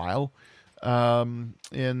a while. And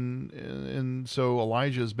so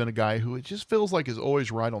Elijah has been a guy who it just feels like is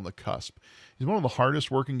always right on the cusp. He's one of the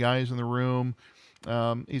hardest working guys in the room.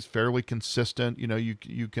 He's fairly consistent.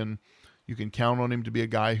 You can count on him to be a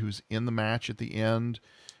guy who's in the match at the end,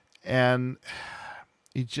 and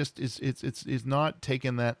he just it's not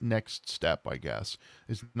taken that next step, I guess.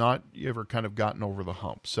 It's not ever kind of gotten over the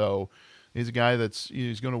hump. So he's a guy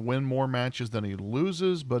he's going to win more matches than he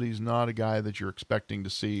loses, but he's not a guy that you're expecting to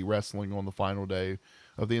see wrestling on the final day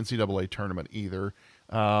of the NCAA tournament either.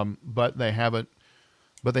 But they haven't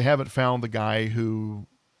found the guy who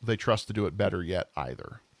they trust to do it better yet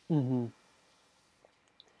either. Mm-hmm.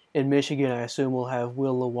 In Michigan, I assume we'll have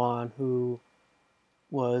Will Lewan, who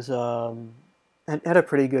was had a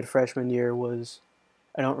pretty good freshman year. I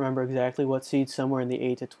don't remember exactly what seed, somewhere in the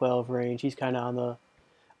 8 to 12 range. He's kind of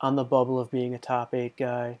on the bubble of being a top 8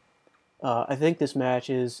 guy. I think this match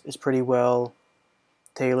is pretty well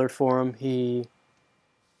tailored for him. He's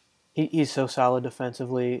so solid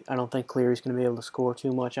defensively. I don't think Cleary's going to be able to score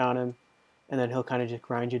too much on him, and then he'll kind of just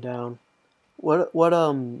grind you down. What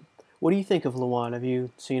do you think of Lewan? Have you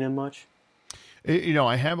seen him much?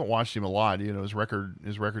 I haven't watched him a lot. His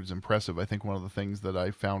record's impressive. I think one of the things that I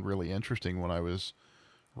found really interesting when I was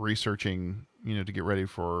researching, to get ready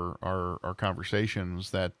for our conversation was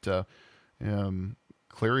that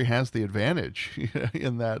Cleary has the advantage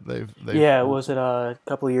in that they've was it a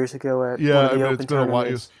couple of years ago at one of the Open it's been a while.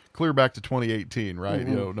 It was clear back to 2018, right?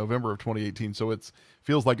 Mm-hmm. November of 2018. So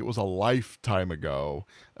feels like it was a lifetime ago.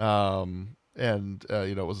 And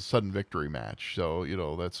it was a sudden victory match. So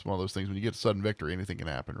that's one of those things, when you get a sudden victory, anything can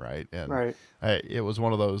happen, right? And right. It was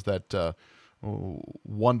one of those that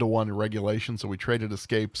 1-to-1 regulation. So we traded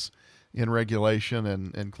escapes in regulation,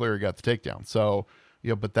 and Cleary got the takedown. So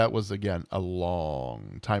but that was again a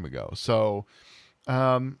long time ago. So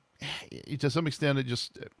to some extent, it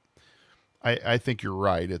just. I think you're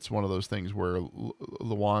right. It's one of those things where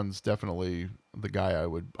Lewan's definitely the guy I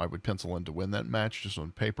would pencil in to win that match just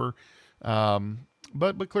on paper.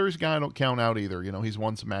 But Cleary's a guy I don't count out either. He's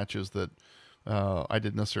won some matches that I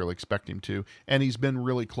didn't necessarily expect him to, and he's been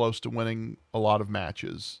really close to winning a lot of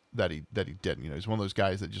matches that he didn't. He's one of those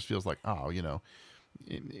guys that just feels like,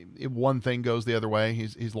 if one thing goes the other way,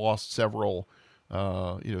 he's lost several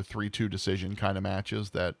 3-2 decision kind of matches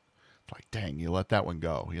that, like, dang, you let that one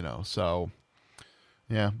go. So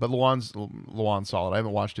yeah. But Lewan's solid. I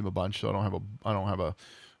haven't watched him a bunch, so I don't have a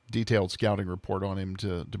detailed scouting report on him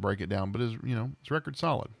to break it down, but his record's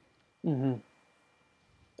solid. Mm-hmm.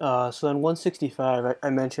 So then 165, I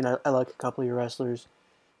mentioned I like a couple of your wrestlers.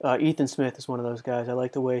 Ethan Smith is one of those guys. I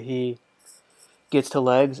like the way he gets to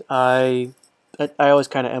legs. I always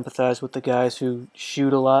kind of empathize with the guys who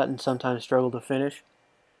shoot a lot and sometimes struggle to finish.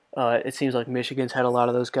 It seems like Michigan's had a lot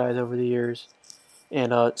of those guys over the years.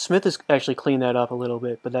 And Smith has actually cleaned that up a little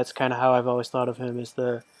bit, but that's kind of how I've always thought of him, as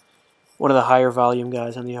one of the higher volume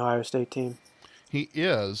guys on the Ohio State team. He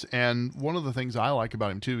is, and one of the things I like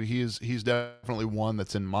about him too, he's definitely one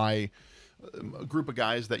that's in my group of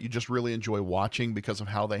guys that you just really enjoy watching because of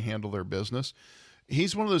how they handle their business.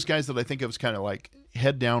 He's one of those guys that I think of as kind of like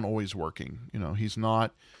head down, always working. He's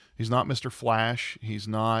not Mr. Flash. He's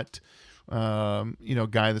not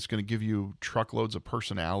guy that's going to give you truckloads of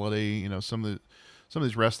personality. Some of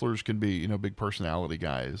these wrestlers can be big personality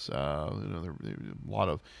guys. They're a lot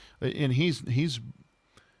of, and he's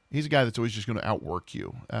a guy that's always just going to outwork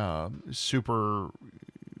you. Super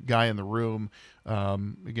guy in the room.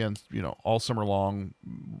 Again, all summer long,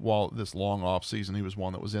 while this long off season, he was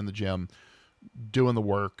one that was in the gym, doing the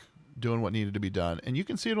work, doing what needed to be done, and you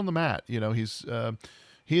can see it on the mat.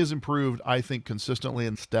 He has improved, I think, consistently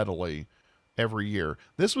and steadily every year.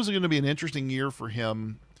 This was going to be an interesting year for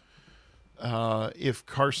him if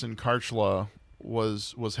Carson Karchla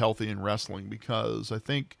was healthy in wrestling, because I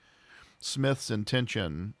think Smith's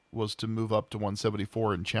intention was to move up to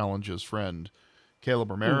 174 and challenge his friend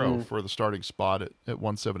Caleb Romero for the starting spot at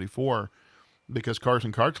 174, because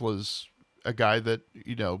Carson Karchla is a guy that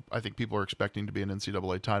I think people are expecting to be an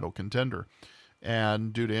NCAA title contender,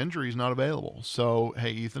 and due to injury, he's not available. So,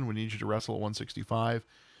 hey, Ethan, we need you to wrestle at 165.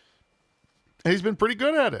 And he's been pretty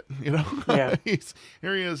good at it, Yeah.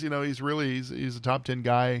 Here he is, he's a top 10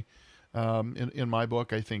 guy in my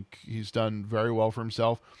book. I think he's done very well for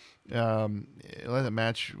himself. Let that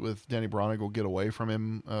match with Danny Bronigal get away from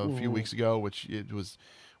him a few weeks ago, which it was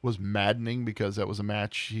maddening, because that was a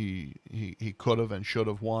match he could have and should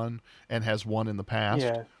have won and has won in the past.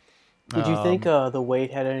 Yeah. Did you think the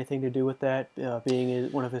weight had anything to do with that,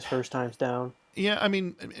 being one of his first times down? Yeah, I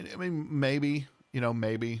mean, maybe,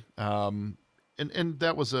 maybe. And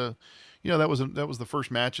that was that was the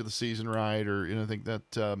first match of the season, right? Or I think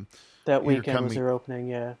that that weekend was their opening,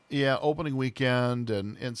 yeah. Yeah, opening weekend,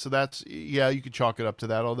 and so that's, you could chalk it up to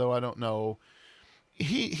that. Although I don't know,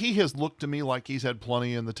 he has looked to me like he's had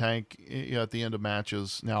plenty in the tank at the end of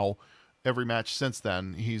matches. Now, every match since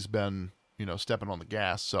then, he's been stepping on the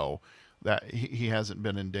gas, so that he hasn't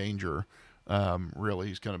been in danger. Really,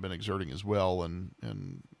 he's kind of been exerting his will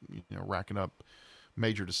and racking up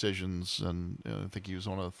major decisions, and I think he was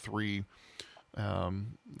on a three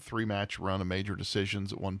match run of major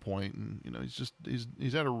decisions at one point, and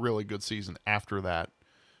he's had a really good season after that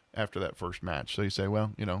first match. So you say,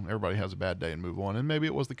 well, everybody has a bad day and move on, and maybe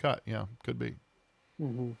it was the cut. Yeah, could be.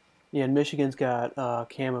 Mm-hmm. Yeah, and Michigan's got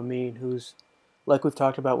Cam Amin, who's, like we've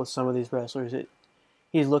talked about with some of these wrestlers,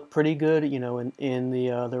 he's looked pretty good. In the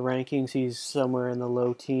rankings, he's somewhere in the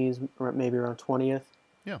low teens, maybe around 20th.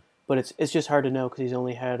 Yeah. But it's just hard to know because he's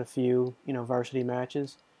only had a few varsity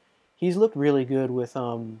matches. He's looked really good with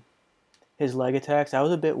his leg attacks. I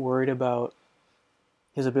was a bit worried about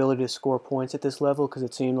his ability to score points at this level, because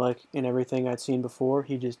it seemed like in everything I'd seen before,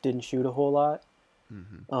 he just didn't shoot a whole lot.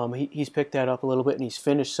 Mm-hmm. He's picked that up a little bit, and he's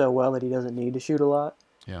finished so well that he doesn't need to shoot a lot.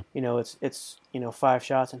 Yeah. It's 5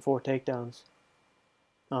 shots and 4 takedowns.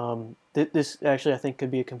 This actually, I think,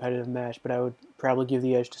 could be a competitive match, but I would probably give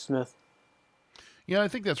the edge to Smith. Yeah, I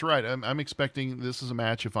think that's right. I'm expecting this is a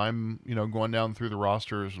match, if I'm going down through the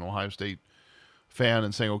roster as an Ohio State fan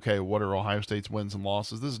and saying, okay, what are Ohio State's wins and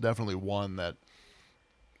losses? This is definitely one that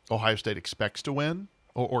Ohio State expects to win,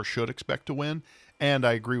 or should expect to win. And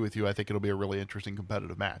I agree with you. I think it'll be a really interesting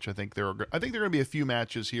competitive match. I think there are going to be a few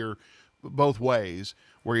matches here both ways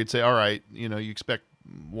where you'd say, all right, you expect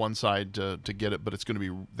one side to get it, but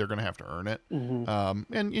they're going to have to earn it.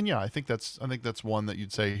 Mm-hmm. And yeah, I think that's one that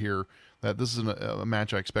you'd say here, that this is a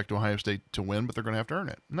match I expect Ohio State to win, but they're going to have to earn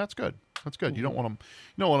it, and that's good. That's good. Mm-hmm. You don't want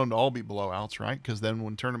them to all be blowouts, right? Because then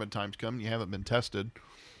when tournament times come, you haven't been tested.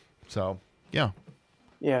 So yeah.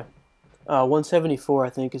 174,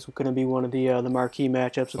 I think, is going to be one of the marquee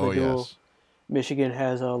matchups of the duel. Yes. Michigan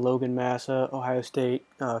has Logan Massa, Ohio State,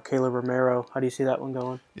 Caleb Romero. How do you see that one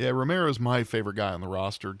going? Yeah, Romero's my favorite guy on the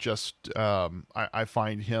roster. Just I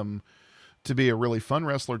find him to be a really fun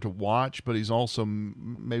wrestler to watch, but he's also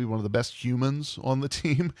maybe one of the best humans on the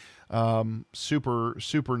team. Super,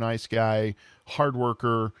 super nice guy, hard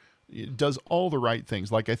worker, does all the right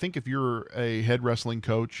things. Like, I think if you're a head wrestling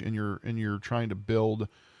coach and you're trying to build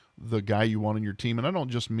the guy you want on your team, and I don't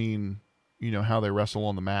just mean how they wrestle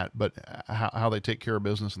on the mat, but how they take care of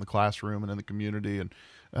business in the classroom and in the community and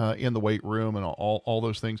in the weight room and all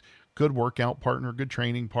those things. Good workout partner, good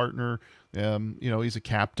training partner. He's a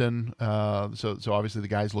captain, so obviously the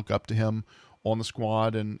guys look up to him on the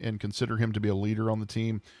squad and consider him to be a leader on the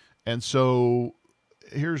team. And so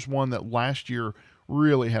here's one that last year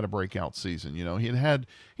really had a breakout season. He'd had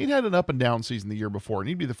an up and down season the year before, and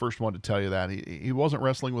he'd be the first one to tell you that he wasn't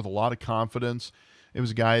wrestling with a lot of confidence. It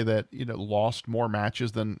was a guy that, lost more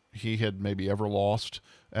matches than he had maybe ever lost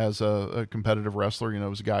as a competitive wrestler. It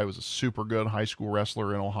was a guy who was a super good high school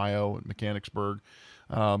wrestler in Ohio at Mechanicsburg.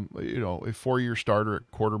 A 4-year starter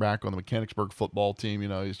at quarterback on the Mechanicsburg football team.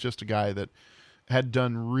 He's just a guy that had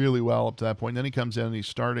done really well up to that point. And then he comes in and he's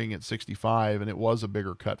starting at 65, and it was a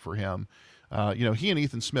bigger cut for him. He and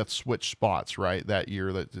Ethan Smith switched spots, right, that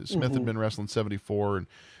year. That Smith had been wrestling 74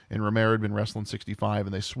 and Romero had been wrestling 65,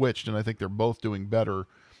 and they switched, and I think they're both doing better.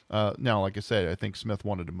 Now, like I said, I think Smith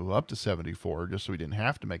wanted to move up to 74 just so he didn't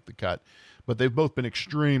have to make the cut, but they've both been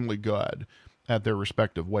extremely good at their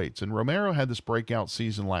respective weights. And Romero had this breakout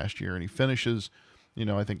season last year, and he finishes,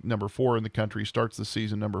 I think number 4 in the country, starts the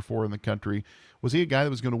season number 4 in the country. Was he a guy that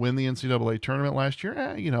was going to win the NCAA tournament last year?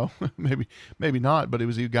 Maybe not, but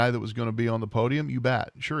was he a guy that was going to be on the podium? You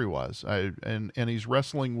bet. Sure he was. And he's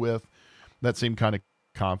wrestling with that same kind of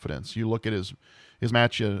confidence. You look at his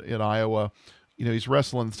match at Iowa, he's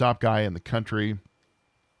wrestling the top guy in the country.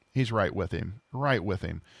 He's right with him.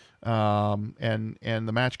 And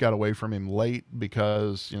the match got away from him late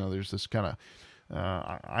because, there's this kind of,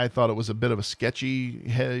 I thought it was a bit of a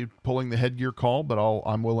sketchy pulling the headgear call, but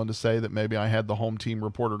I'm willing to say that maybe I had the home team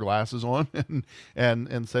reporter glasses on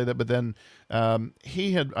and say that. But then I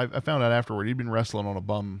found out afterward he'd been wrestling on a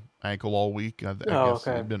bum ankle all week. I guess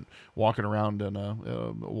okay. he'd been walking around in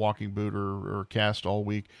a walking boot or cast all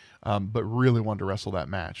week, but really wanted to wrestle that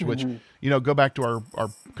match. Which go back to our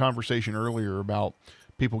conversation earlier about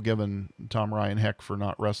people giving Tom Ryan heck for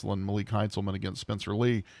not wrestling Malik Heintzelman against Spencer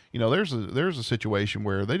Lee. There's a situation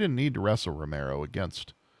where they didn't need to wrestle Romero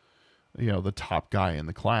against, the top guy in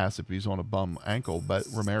the class if he's on a bum ankle. But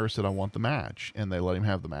Romero said, I want the match. And they let him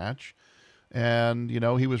have the match. And,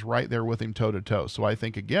 he was right there with him toe to toe. So I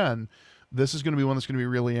think, again, this is going to be one that's going to be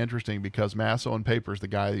really interesting because Massa on paper is the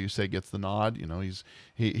guy that you say gets the nod.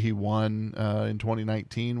 He won in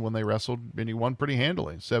 2019 when they wrestled, and he won pretty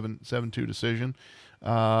handily, 7-2 decision.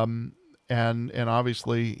 And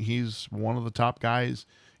obviously he's one of the top guys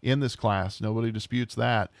in this class. Nobody disputes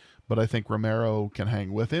that, but I think Romero can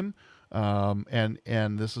hang with him.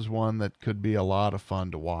 And this is one that could be a lot of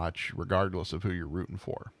fun to watch regardless of who you're rooting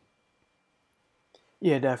for.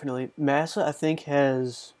 Yeah, definitely. Massa, I think,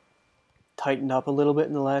 has tightened up a little bit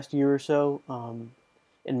in the last year or so.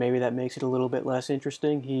 And maybe that makes it a little bit less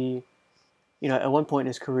interesting. He, at one point in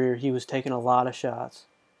his career, he was taking a lot of shots.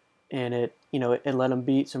 And it let him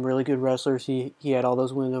beat some really good wrestlers. He had all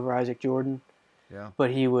those wins over Isaac Jordan. Yeah. But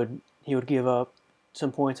he would give up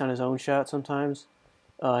some points on his own shot sometimes,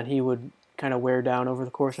 and he would kind of wear down over the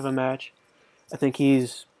course of a match. I think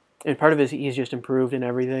and part of it is he's just improved in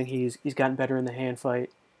everything. He's gotten better in the hand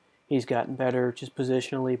fight. He's gotten better just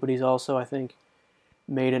positionally, but he's also, I think,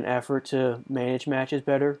 made an effort to manage matches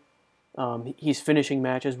better. He's finishing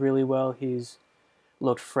matches really well. He's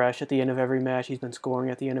looked fresh at the end of every match. He's been scoring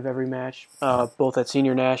at the end of every match, both at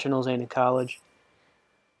senior nationals and in college.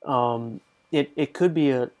 It could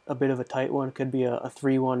be a bit of a tight one. It could be a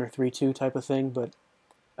 3-1 or 3-2 type of thing, but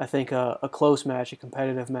I think a close match, a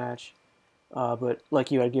competitive match. But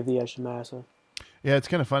like you, I'd give the edge to Massa. Yeah, it's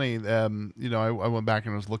kind of funny. I went back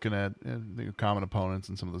and was looking at the common opponents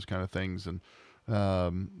and some of those kind of things, and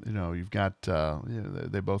you've got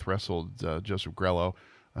they both wrestled Joseph Grello.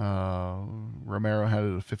 Romero had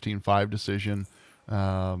a 15-5 decision.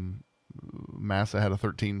 Massa had a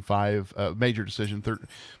 13-5 major decision.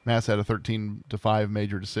 Massa had a 13-5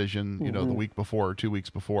 major decision. The week before or 2 weeks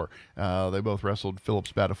before, they both wrestled Philip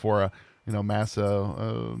Spadafora.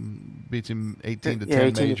 Massa beats him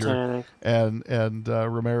 18-10 major, 10, and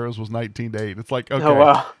Romero's was 19-8. It's like, okay, oh,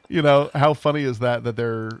 wow. How funny is that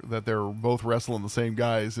they're both wrestling the same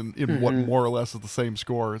guys in what more or less is the same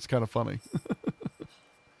score. It's kind of funny.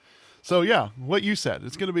 So yeah, what you said,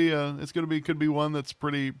 could be one that's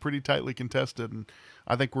pretty tightly contested, and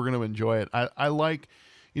I think we're going to enjoy it. I like,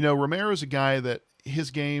 Romero's a guy that his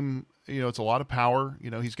game, it's a lot of power.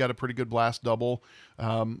 He's got a pretty good blast double,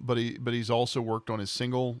 but he's also worked on his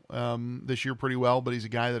single this year pretty well. But he's a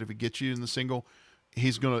guy that if he gets you in the single,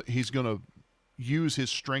 he's gonna use his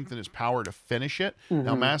strength and his power to finish it.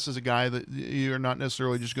 Now, Massa's a guy that you're not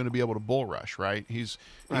necessarily just going to be able to bull rush, right? He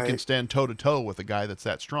can stand toe to toe with a guy that's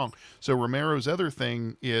that strong. So Romero's other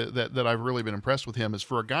thing that I've really been impressed with him is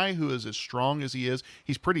for a guy who is as strong as he is,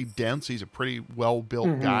 he's pretty dense. He's a pretty well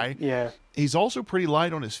built guy. Yeah. He's also pretty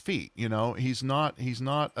light on his feet. He's not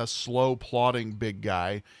a slow plodding big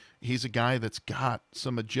guy. He's a guy that's got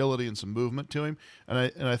some agility and some movement to him, and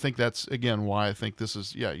I think that's again why I think this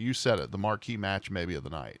is, you said it, the marquee match maybe of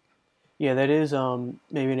the night. Yeah, that is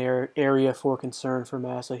maybe an area for concern for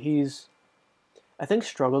Massa. I think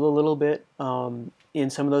struggled a little bit in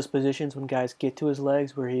some of those positions when guys get to his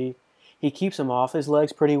legs, where he keeps them off his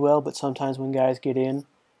legs pretty well, but sometimes when guys get in,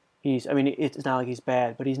 I mean, it's not like he's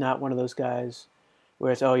bad, but he's not one of those guys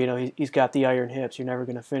where it's, oh, he's got the iron hips, you're never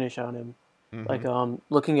going to finish on him. Mm-hmm. Like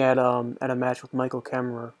looking at a match with Michael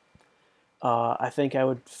Kemmerer, I think I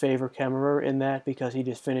would favor Kemmerer in that because he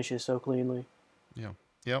just finishes so cleanly. Yeah.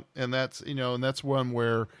 Yep. And that's one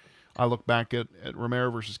where I look back at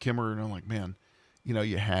Romero versus Kimmer and I'm like, man,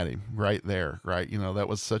 you had him right there, right? That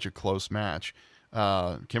was such a close match.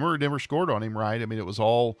 Kimmer never scored on him, right? I mean, it was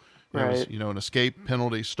all, it was, Right. an escape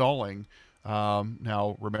penalty stalling.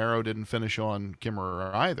 Now Romero didn't finish on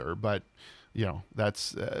Kimmer either, but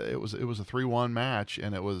that's, it was a 3-1 match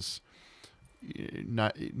and it was,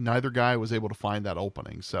 neither guy was able to find that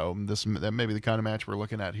opening. So that may be the kind of match we're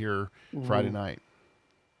looking at here Friday Mm-hmm. night.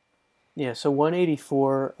 Yeah, so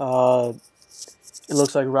 184, it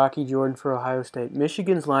looks like Rocky Jordan for Ohio State.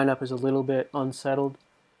 Michigan's lineup is a little bit unsettled.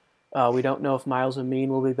 We don't know if Miles Amin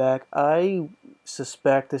will be back. I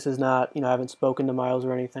suspect this is not, I haven't spoken to Miles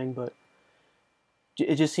or anything, but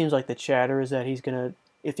it just seems like the chatter is that he's going to,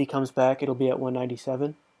 if he comes back, it'll be at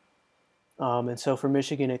 197. And so for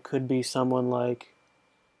Michigan, it could be someone like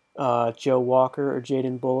Joe Walker or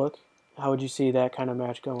Jaden Bullock. How would you see that kind of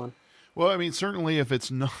match going? Well, I mean, certainly if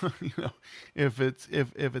it's not, if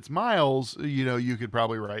it's Miles, you could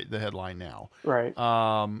probably write the headline now. Right.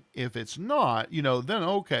 If it's not, then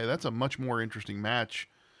okay, that's a much more interesting match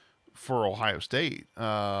for Ohio State.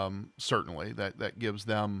 Certainly, that gives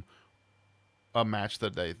them a match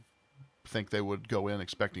that they think they would go in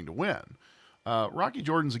expecting to win. Rocky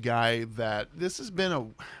Jordan's a guy that it's been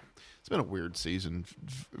a weird season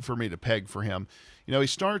for me to peg for him. He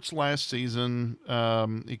starts last season.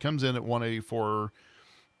 He comes in at 184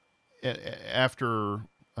 after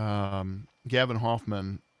Gavin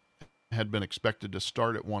Hoffman had been expected to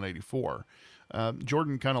start at 184.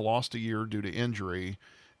 Jordan kind of lost a year due to injury,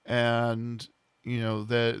 and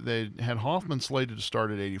they had Hoffman slated to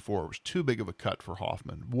start at 84. It was too big of a cut for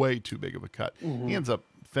Hoffman, way too big of a cut. He Mm-hmm. ends up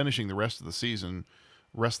finishing the rest of the season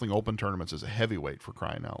wrestling open tournaments as a heavyweight, for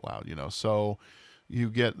crying out loud. So you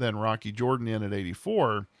get then Rocky Jordan in at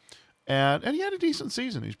 84. And he had a decent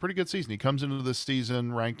season. He's a pretty good season. He comes into this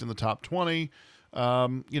season ranked in the top 20,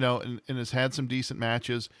 and has had some decent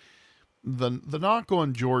matches. The knock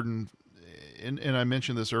on Jordan, and I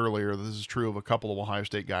mentioned this earlier, this is true of a couple of Ohio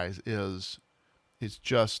State guys, is it's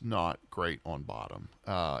just not great on bottom.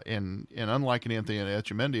 And unlike an Anthony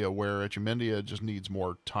Echemendia, where Echemendia just needs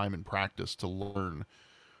more time and practice to learn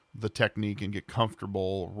the technique and get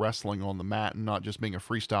comfortable wrestling on the mat and not just being a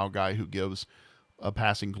freestyle guy who gives a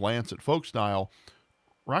passing glance at folk style.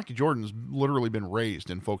 Rocky Jordan's literally been raised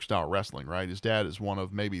in folk style wrestling, right? His dad is one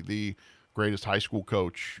of maybe the greatest high school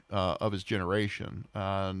coach of his generation,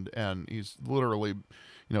 and he's literally,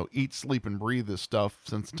 eat, sleep, and breathe this stuff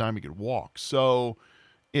since the time he could walk. So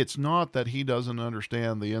it's not that he doesn't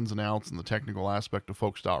understand the ins and outs and the technical aspect of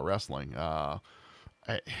folk style wrestling, but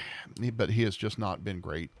he has just not been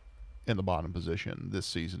great in the bottom position this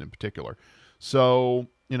season in particular. So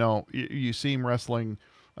you see him wrestling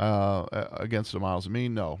against a Miles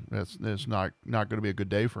Amin. No, it's not going to be a good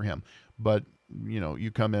day for him. But you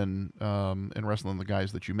come in and wrestling the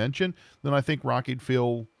guys that you mentioned, then I think Rocky'd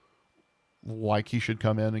feel like he should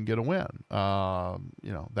come in and get a win.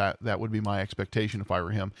 That would be my expectation if I were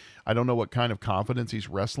him. I don't know what kind of confidence he's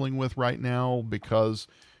wrestling with right now because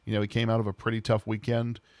he came out of a pretty tough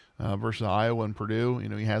weekend versus Iowa and Purdue.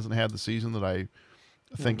 He hasn't had the season that I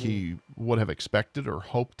think Mm-hmm. he would have expected or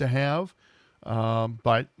hoped to have.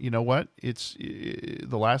 But you know what? The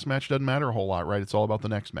last match doesn't matter a whole lot, right? It's all about the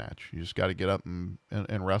next match. You just got to get up and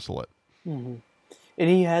wrestle it. Mm-hmm. And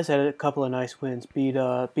he has had a couple of nice wins.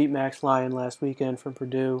 Beat Max Lyon last weekend from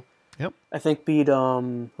Purdue. Yep. I think beat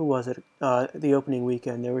who was it? The opening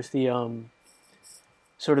weekend. There was the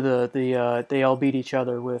sort of the they all beat each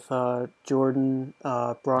other with Jordan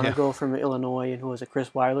Bronigal from Illinois and who was it?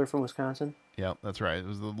 Chris Weiler from Wisconsin. Yeah, that's right. It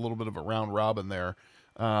was a little bit of a round robin there.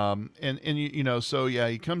 And so yeah,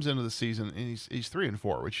 he comes into the season and he's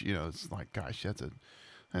 3-4, which it's like, gosh,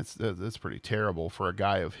 that's pretty terrible for a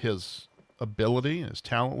guy of his ability and his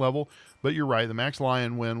talent level. But you're right, the Max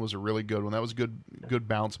Lyon win was a really good one. That was a good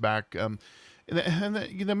bounce back. And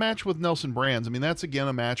the match with Nelson Brands, I mean, that's again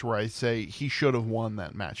a match where I say he should have won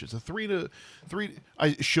that match. It's a 3-3.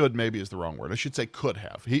 I should maybe is the wrong word. I should say could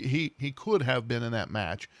have. He could have been in that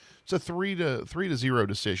match. It's a 3-0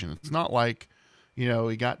 decision. It's not like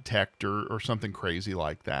he got teched or something crazy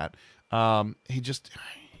like that. He just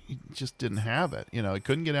he just didn't have it. He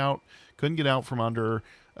couldn't get out from under.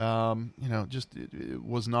 Just it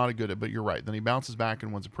was not a good. But you're right. Then he bounces back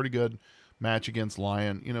and wins a pretty good match against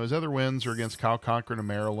Lyon. His other wins are against Kyle Cochran of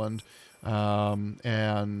Maryland,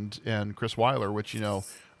 and Chris Weiler, which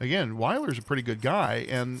again, Weiler's a pretty good guy,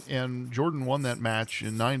 and Jordan won that match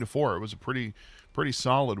in 9-4. It was a pretty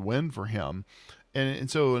solid win for him.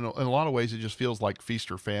 And so in a lot of ways, it just feels like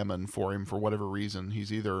feast or famine for him for whatever reason.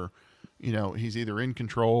 He's either in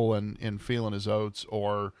control and feeling his oats,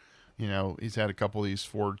 or he's had a couple of these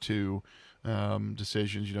 4-2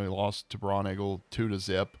 decisions. He lost to Braunagel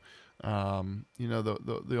 2-0.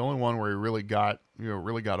 The only one where he really got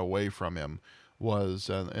away from him was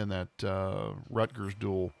in that Rutgers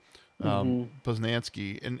duel.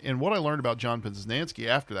 Poznansky. And what I learned about John Poznansky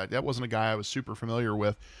after that wasn't a guy I was super familiar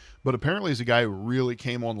with, but apparently he's a guy who really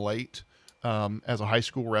came on late as a high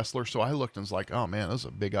school wrestler. So I looked and was like, oh man, this is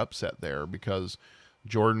a big upset there, because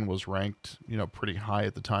Jordan was ranked, pretty high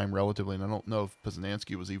at the time relatively, and I don't know if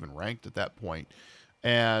Poznansky was even ranked at that point.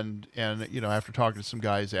 And after talking to some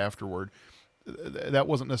guys afterward, that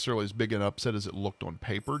wasn't necessarily as big an upset as it looked on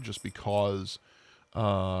paper, just because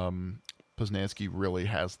Poznansky really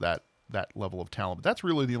has that level of talent. But that's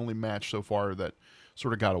really the only match so far that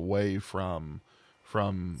sort of got away from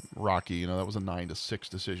Rocky. That was a 9-6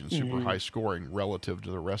 decision, super high scoring relative to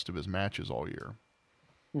the rest of his matches all year.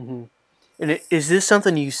 Mm-hmm. And is this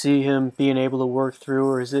something you see him being able to work through,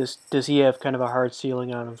 or does he have kind of a hard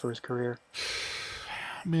ceiling on him for his career?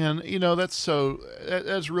 Man, that's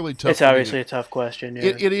really tough. It's obviously a tough question. Yeah.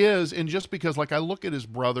 It is, and just because, I look at his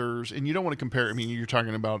brothers, and you don't want to compare. I mean, you're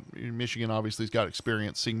talking about Michigan. Obviously, has got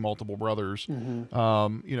experience seeing multiple brothers, in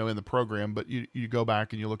the program. But you go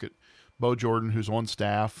back and you look at Bo Jordan, who's on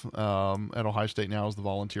staff at Ohio State now as the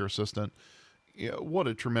volunteer assistant. What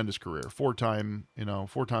a tremendous career! Four-time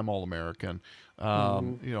All-American.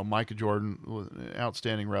 Micah Jordan,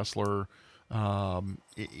 outstanding wrestler.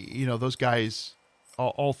 Those guys.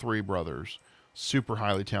 All three brothers, super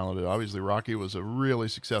highly talented. Obviously, Rocky was a really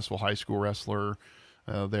successful high school wrestler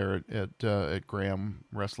there at Graham,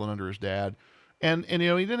 wrestling under his dad, and he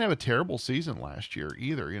didn't have a terrible season last year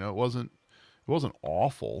either. It wasn't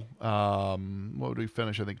awful. What did he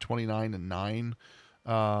finish? I think 29-9.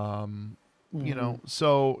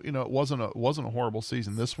 So it wasn't a horrible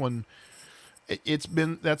season. This one, it's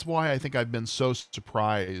been. That's why I think I've been so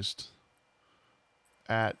surprised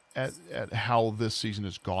at how this season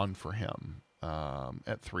has gone for him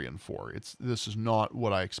at 3-4. This is not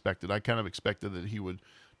what I expected. I kind of expected that he would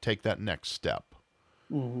take that next step.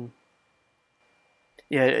 Mm-hmm.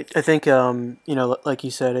 Yeah, I think like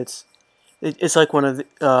you said, it's like one of the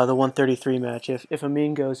 133 match. If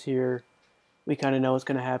Amin goes here, we kind of know what's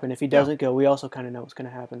going to happen. If he doesn't go, we also kind of know what's going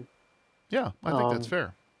to happen. Yeah, I think that's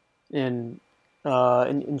fair. And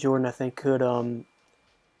Jordan, I think,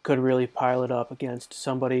 could really pile it up against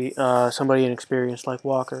somebody inexperienced like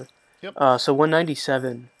Walker. Yep. So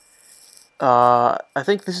 197. I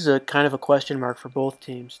think this is a kind of a question mark for both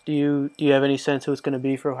teams. Do you have any sense who it's going to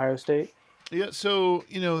be for Ohio State? Yeah. So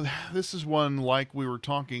this is one like we were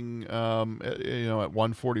talking, at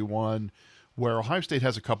 141, where Ohio State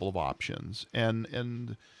has a couple of options, and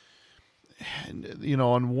on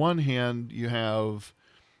one hand you have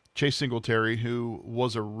Chase Singletary, who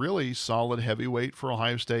was a really solid heavyweight for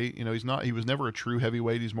Ohio State. He was never a true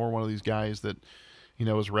heavyweight. He's more one of these guys that,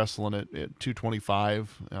 was wrestling at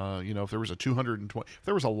 225. If there was a 220, if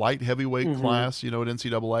there was a light heavyweight class, at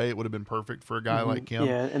NCAA, it would have been perfect for a guy like him.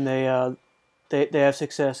 Yeah, and they have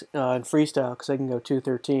success in freestyle because they can go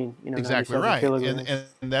 213. Exactly right, and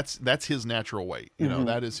that's his natural weight.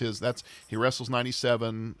 That is his. He wrestles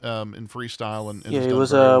 97 in freestyle, and he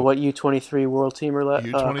was U23 world teamer.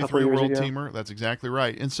 U23 world teamer. That's exactly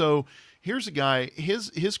right. And so here's a guy.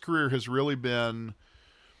 His career has really been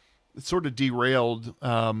sort of derailed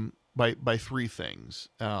by three things,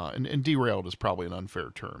 and derailed is probably an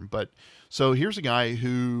unfair term. But so here's a guy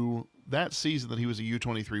who that season that he was a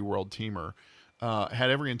U23 world teamer. Had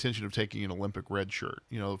every intention of taking an Olympic red shirt.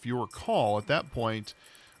 If you recall, at that point,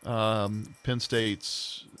 Penn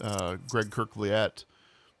State's Greg Kerkvliet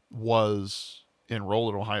was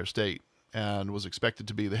enrolled at Ohio State and was expected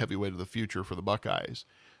to be the heavyweight of the future for the Buckeyes.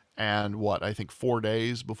 And I think 4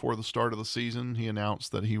 days before the start of the season, he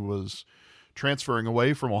announced that he was transferring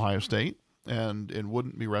away from Ohio State and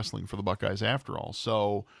wouldn't be wrestling for the Buckeyes after all.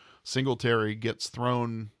 So Singletary gets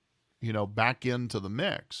thrown, back into the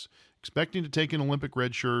mix, expecting to take an Olympic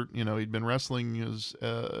red shirt. He'd been wrestling as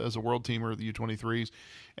a world teamer at the U23s,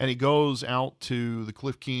 and he goes out to the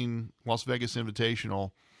Cliff Keen Las Vegas Invitational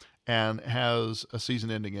and has a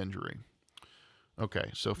season-ending injury.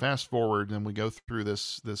 Okay, so fast forward, and we go through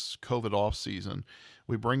this COVID off season.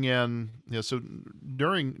 We bring in, so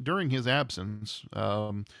during his absence,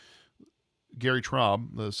 Gary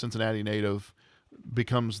Traub, the Cincinnati native,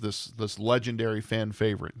 becomes this legendary fan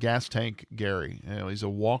favorite, Gas Tank Gary. He's a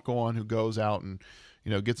walk on who goes out and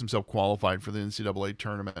gets himself qualified for the NCAA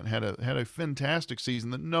tournament and had a fantastic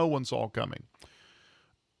season that no one saw coming.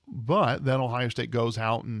 But then Ohio State goes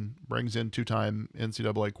out and brings in two-time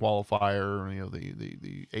NCAA qualifier,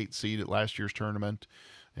 the 8th seed at last year's tournament,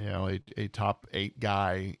 a top 8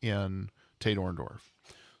 guy in Tate Orndorff.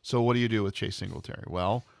 So what do you do with Chase Singletary?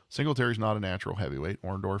 Well, Singletary's not a natural heavyweight.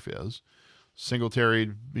 Orndorff is.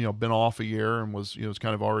 Singletary, been off a year and was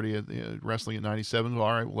kind of already wrestling at 97. Well,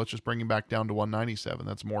 all right, well, let's just bring him back down to 197.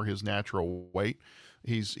 That's more his natural weight.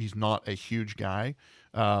 He's not a huge guy.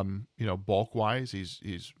 Bulk wise,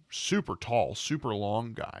 he's super tall, super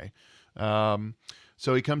long guy.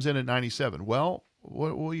 So he comes in at 97. Well,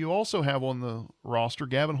 you also have on the roster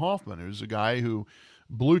Gavin Hoffman, who's a guy who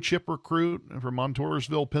blue chip recruit from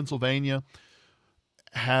Montoursville, Pennsylvania.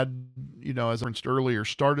 Had, as I mentioned earlier,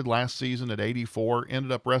 started last season at 84,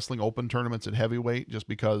 ended up wrestling open tournaments at heavyweight just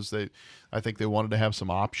because I think they wanted to have some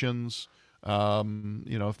options.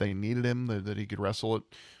 If they needed him, that he could wrestle at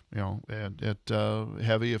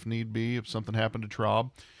heavy if need be, if something happened to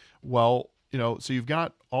Traub. Well, so you've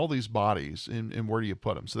got all these bodies, and where do you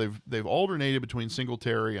put them? So they've alternated between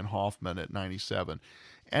Singletary and Hoffman at 97,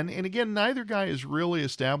 and again, neither guy has really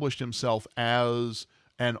established himself as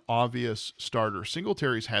an obvious starter.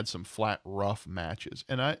 Singletary's had some flat, rough matches,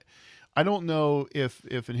 and I don't know if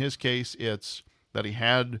in his case it's that he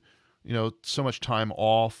had so much time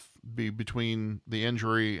off between the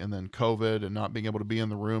injury and then COVID and not being able to be in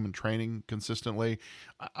the room and training consistently.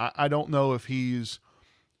 I don't know if he's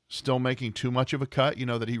still making too much of a cut,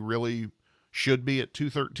 that he really should be at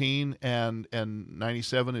 213 and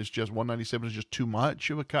 97 is just 197 is just too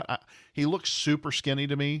much of a cut. He looks super skinny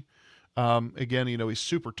to me. Again, he's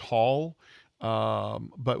super tall.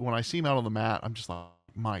 But when I see him out on the mat, I'm just like,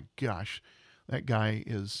 my gosh, that guy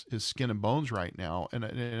is skin and bones right now. And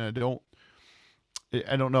I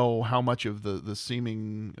don't know how much of the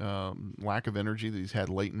seeming lack of energy that he's had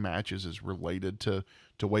late in matches is related to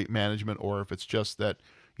weight management, or if it's just that,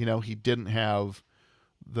 he didn't have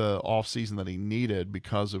the off season that he needed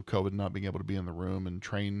because of COVID not being able to be in the room and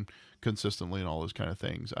train consistently and all those kind of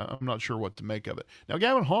things. I'm not sure what to make of it. Now,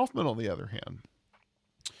 Gavin Hoffman, on the other hand,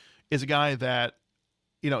 is a guy that,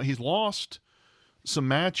 he's lost some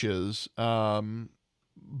matches,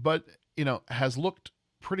 but, has looked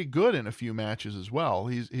pretty good in a few matches as well.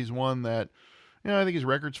 He's one that, I think his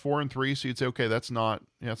record's 4-3, so you'd say, okay, that's not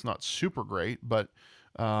super great, but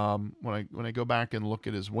when I go back and look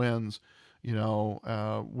at his wins,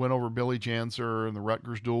 went over Billy Janser, and the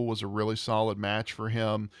Rutgers duel was a really solid match for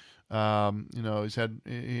him. He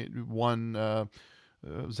won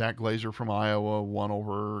Zach Glazer from Iowa, won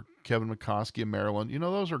over Kevin McCoskey of Maryland.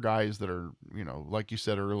 Those are guys that are, like you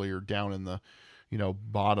said earlier, down in the,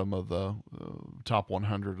 bottom of the top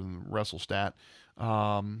 100 in WrestleStat.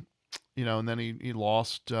 And then he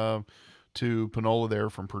lost to Panola there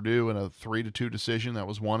from Purdue in a 3-2 decision. That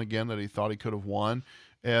was one again that he thought he could have won.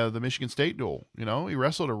 The Michigan State duel, he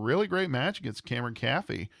wrestled a really great match against Cameron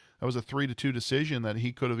Caffey. That was a 3-2 decision that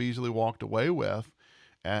he could have easily walked away with,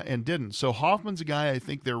 and didn't. So Hoffman's a guy I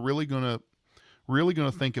think they're really gonna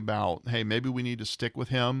think about. Hey, maybe we need to stick with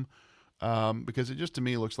him, because it just to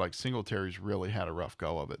me looks like Singletary's really had a rough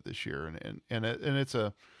go of it this year, and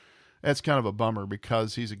that's kind of a bummer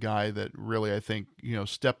because he's a guy that really I think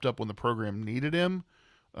stepped up when the program needed him,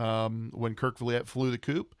 when Kirk Vliet flew the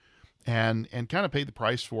coop. And kind of paid the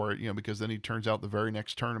price for it, because then he turns out the very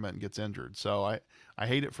next tournament and gets injured. So I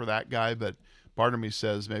hate it for that guy, but part of me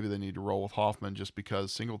says maybe they need to roll with Hoffman just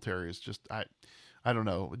because Singletary is just, I don't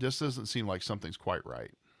know. It just doesn't seem like something's quite right.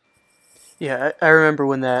 Yeah, I remember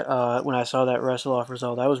when when I saw that wrestle-off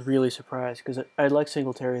result, I was really surprised because I like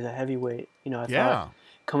Singletary as a heavyweight. I thought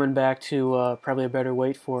coming back to probably a better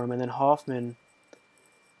weight for him, and then Hoffman,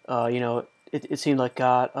 it seemed like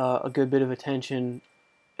got a good bit of attention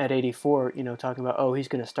at 84, talking about, he's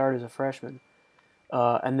going to start as a freshman.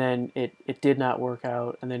 And then it did not work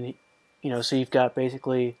out. And then, so you've got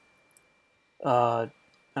basically, I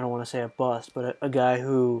don't want to say a bust, but a guy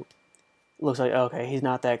who looks like, okay, he's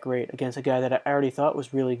not that great against a guy that I already thought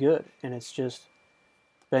was really good. And it's just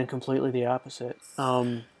been completely the opposite.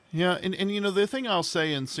 Yeah, and the thing I'll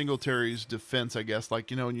say in Singletary's defense, I guess, like,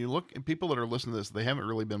 when you look at people that are listening to this, they haven't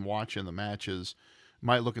really been watching the matches,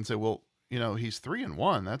 might look and say, well, he's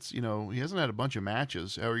 3-1. That's, he hasn't had a bunch of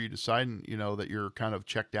matches. How are you deciding, that you're kind of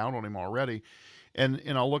checked out on him already? And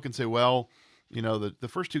I'll look and say, well, the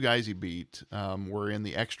first two guys he beat were in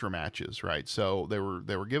the extra matches, right? So they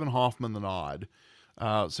were giving Hoffman the nod.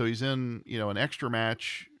 So he's in an extra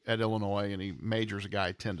match at Illinois, and he majors a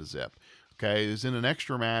guy 10-0. Okay, he's in an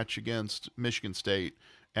extra match against Michigan State,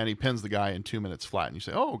 and he pins the guy in 2 minutes flat. And you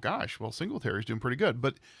say, oh gosh, well Singletary's doing pretty good,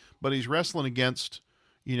 but he's wrestling against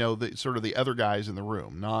the sort of the other guys in the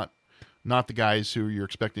room, not the guys who you're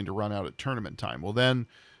expecting to run out at tournament time. Well, then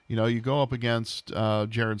you go up against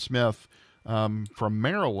Jared Smith from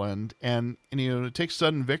Maryland, and it takes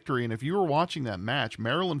sudden victory. And if you were watching that match,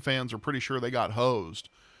 Maryland fans are pretty sure they got hosed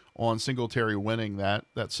on Singletary winning that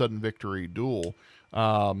sudden victory duel.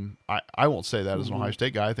 I won't say that as an Ohio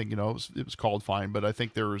State guy. I think it was called fine, but I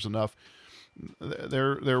think there was enough.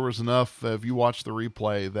 There was enough. If you watch the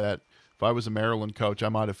replay, that if I was a Maryland coach, I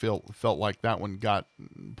might have felt like that one got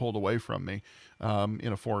pulled away from me in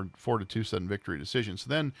a 4-2 sudden victory decision. So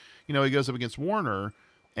then he goes up against Warner.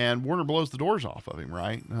 And Warner blows the doors off of him,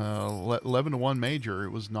 right? 11-1 major.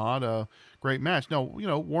 It was not a great match. No,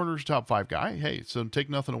 Warner's a top 5 guy. Hey, so take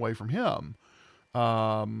nothing away from him.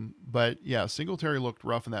 But yeah, Singletary looked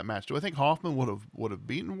rough in that match. Do I think Hoffman would have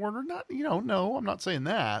beaten Warner? Not, no, I'm not saying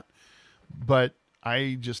that. But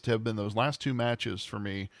I just have been those last 2 matches for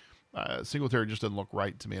me. Singletary just doesn't look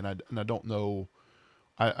right to me, and I don't know.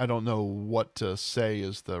 I don't know what to say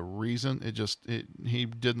is the reason. He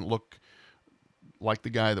didn't look like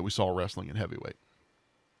the guy that we saw wrestling in heavyweight.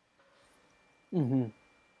 Mm-hmm.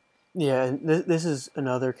 Yeah, and this is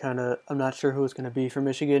another kind of, I'm not sure who it's going to be for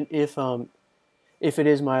Michigan. If it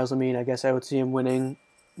is Miles Amin, I guess I would see him winning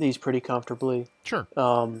these pretty comfortably. Sure.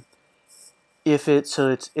 It's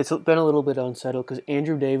been a little bit unsettled because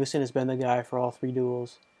Andrew Davison has been the guy for all 3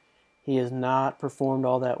 duels. He has not performed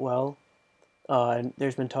all that well. And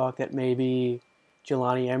there's been talk that maybe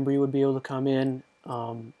Jelani Embry would be able to come in.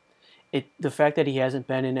 The fact that he hasn't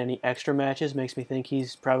been in any extra matches makes me think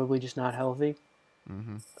he's probably just not healthy.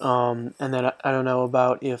 Mm-hmm. And then I don't know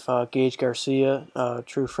about if Gage Garcia,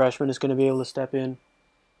 true freshman, is going to be able to step in.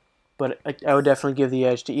 But I would definitely give the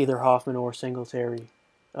edge to either Hoffman or Singletary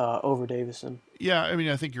over Davison. Yeah, I mean,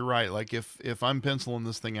 I think you're right. Like if I'm penciling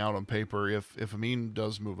this thing out on paper, if Amin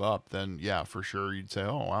does move up, then yeah, for sure you'd say,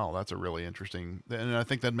 oh wow, that's a really interesting. And I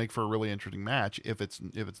think that'd make for a really interesting match. If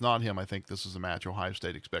it's not him, I think this is a match Ohio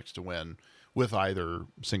State expects to win with either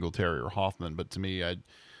Singletary or Hoffman. But to me,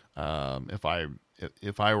 if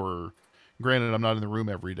I were, granted, I'm not in the room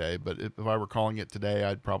every day, but if I were calling it today,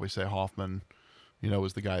 I'd probably say Hoffman,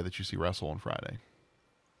 is the guy that you see wrestle on Friday.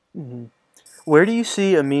 Mm-hmm. Where do you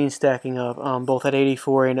see Amin stacking up, both at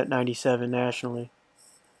 84 and at 97 nationally?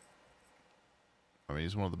 I mean,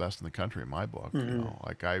 he's one of the best in the country in my book. Mm-hmm.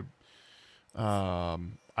 Like I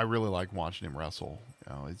really like watching him wrestle.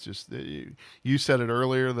 It's just you said it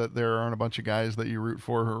earlier that there aren't a bunch of guys that you root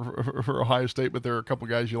for Ohio State, but there are a couple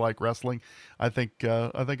guys you like wrestling. I think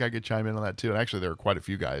I could chime in on that too. And actually, there are quite a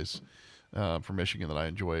few guys from Michigan that I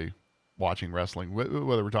enjoy watching wrestling,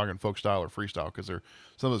 whether we're talking folk style or freestyle, because they're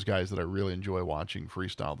some of those guys that I really enjoy watching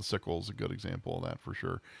freestyle. The Sickle's a good example of that for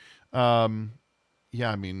sure.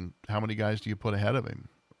 Yeah, I mean, how many guys do you put ahead of him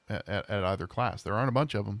at either class? There aren't a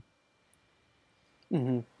bunch of them.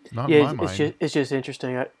 Mm-hmm. Not in my mind. It's just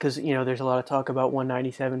interesting because there's a lot of talk about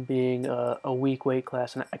 197 being a weak weight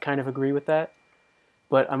class, and I kind of agree with that.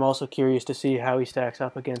 But I'm also curious to see how he stacks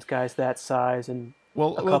up against guys that size and.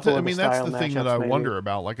 That's the thing that I wonder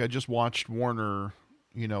about. Like, I just watched Warner,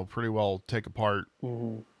 pretty well take apart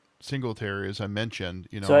Singletary, as I mentioned.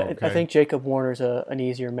 So I think Jacob Warner's an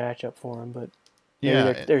easier matchup for him, but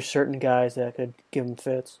there's certain guys that could give him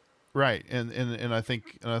fits. Right, and I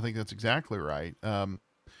think that's exactly right.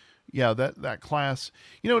 Yeah, that class,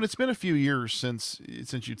 and it's been a few years since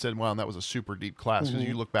you'd said, wow, that was a super deep class. Because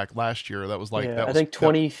you look back last year, that was like I think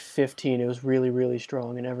 2015 it was really, really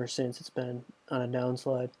strong, and ever since it's been on a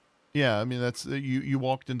downslide. Yeah, I mean that's you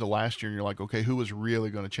walked into last year and you're like, okay, who was really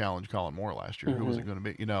going to challenge Colin Moore last year? Who was it going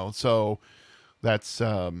to be? So that's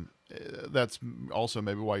also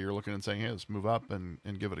maybe why you're looking and saying, hey, let's move up and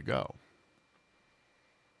give it a go.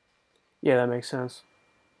 Yeah, that makes sense.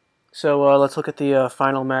 So let's look at the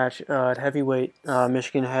final match at heavyweight.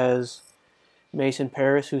 Michigan has Mason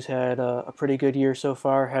Paris, who's had a pretty good year so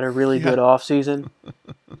far, had a really good offseason.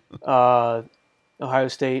 Ohio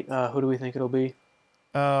State, who do we think it'll be?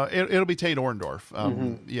 It'll be Tate Orndorff.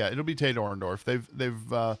 Yeah, it'll be Tate Orndorff.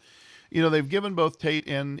 They've given both Tate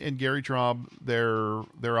and Gary Traub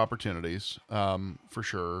their opportunities for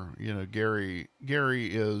sure. Gary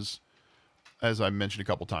is, as I mentioned a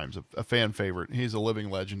couple times, a fan favorite. He's a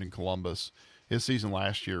living legend in Columbus. His season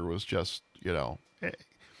last year was just,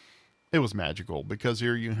 It was magical because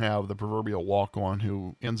here you have the proverbial walk-on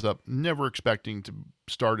who ends up never expecting to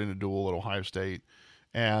start in a duel at Ohio State,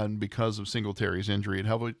 and because of Singletary's injury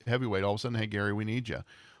at heavyweight, all of a sudden, hey Gary, we need you.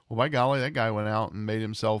 Well, by golly, that guy went out and made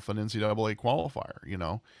himself an NCAA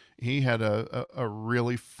qualifier. He had a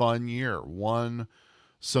really fun year. Won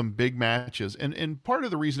some big matches, and part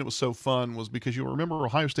of the reason it was so fun was because you'll remember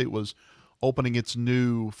Ohio State was opening its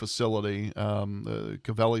new facility, the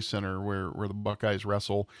Covelli Center, where the Buckeyes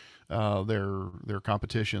wrestle their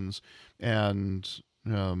competitions, and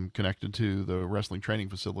connected to the wrestling training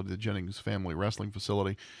facility, the Jennings Family Wrestling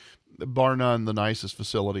Facility. Bar none, the nicest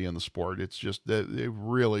facility in the sport. It's just they've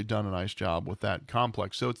really done a nice job with that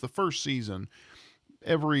complex. So it's the first season.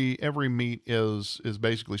 Every meet is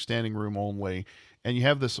basically standing room only, and you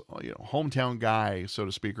have this hometown guy, so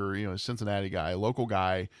to speak, or a Cincinnati guy, a local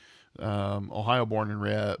guy, Ohio born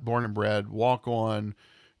and bred, walk on,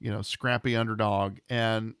 scrappy underdog,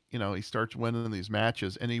 and he starts winning these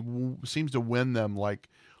matches, and he seems to win them like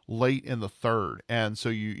late in the third, and so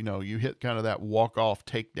you hit kind of that walk off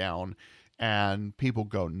takedown, and people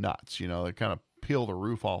go nuts. They kind of peel the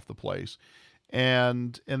roof off the place,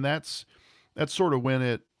 and that's sort of when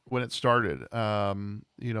it started.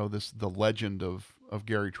 The legend of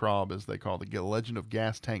Gary Traub, as they call it, the legend of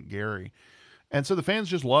Gas Tank Gary. And so the fans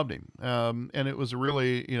just loved him, and it was a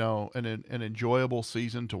really, an enjoyable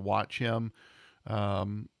season to watch him.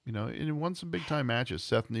 And he won some big time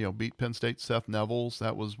matches. Beat Penn State's Seth Nevels.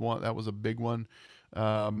 That was one. That was a big one.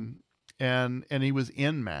 And he was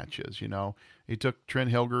in matches. He took Trent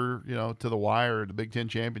Hilger, to the wire at the Big Ten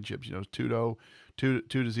championships.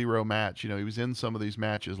 2-0 match. He was in some of these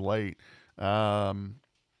matches late. And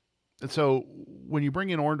so when you bring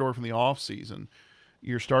in Orndorff in the off season,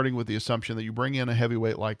 you're starting with the assumption that you bring in a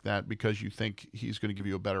heavyweight like that because you think he's going to give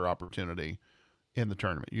you a better opportunity in the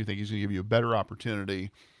tournament. You think he's going to give you a better opportunity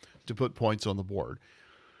to put points on the board.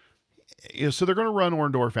 So they're going to run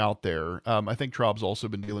Orndorff out there. I think Traub's also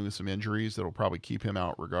been dealing with some injuries that'll probably keep him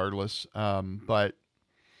out regardless. But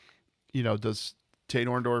does Tate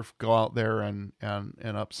Orndorff go out there and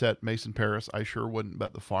upset Mason Parris? I sure wouldn't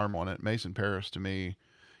bet the farm on it. Mason Parris, to me,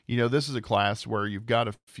 this is a class where you've got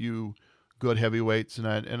a few good heavyweights, and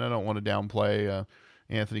I don't want to downplay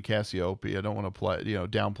Anthony Cassiope. I don't want to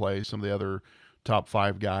downplay some of the other top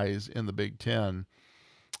 5 guys in the Big Ten.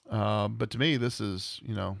 But to me, this is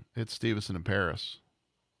it's Stevenson and Parris.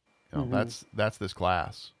 That's this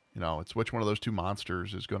class. It's which one of those two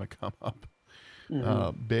monsters is going to come up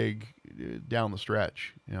big down the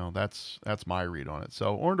stretch. That's my read on it.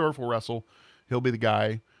 So Orndorff will wrestle. He'll be the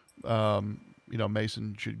guy.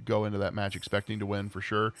 Mason should go into that match expecting to win for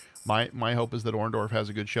sure. My hope is that Orndorff has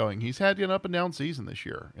a good showing. He's had an up and down season this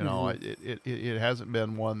year. It hasn't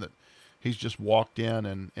been one that he's just walked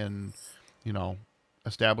in and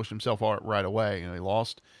established himself right away. He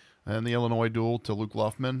lost in the Illinois duel to Luke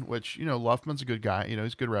Luffman, which Luffman's a good guy.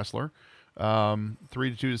 He's a good wrestler.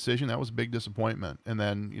 3-2 decision. That was a big disappointment. And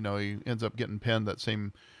then he ends up getting pinned that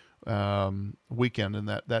same weekend in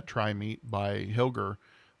that tri meet by Hilger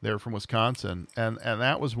there from Wisconsin, and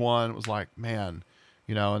that was one. It was like, man,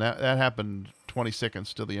 and that happened 20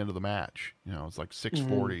 seconds to the end of the match. It's like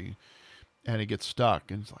 6:40, and he gets stuck,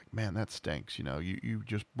 and it's like, man, that stinks. You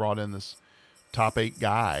just brought in this top 8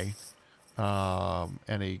 guy,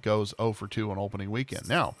 and he goes 0 for 2 on opening weekend.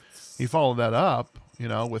 Now he followed that up,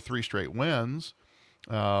 with 3 straight wins,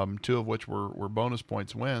 2 of which were bonus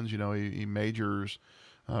points wins. He majors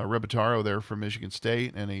Rebitaro there from Michigan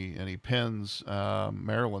State, and he pins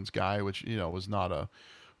Maryland's guy, which was not a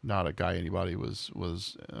guy anybody was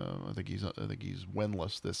I think he's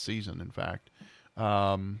winless this season, in fact.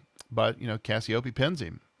 But Cassiope pins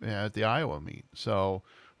him at the Iowa meet. So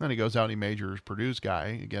then he goes out and he majors Purdue's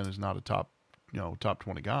guy. Again, is not a top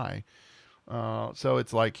 20 guy. So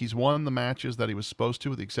it's like he's won the matches that he was supposed to,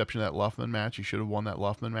 with the exception of that Luffman match. He should have won that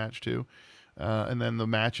Luffman match too. And then the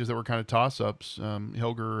matches that were kind of toss-ups,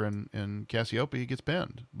 Hilger and Cassiope, he gets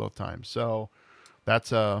pinned both times. So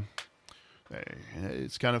that's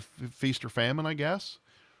it's kind of feast or famine, I guess,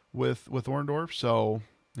 with Orndorff. So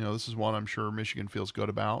this is one I'm sure Michigan feels good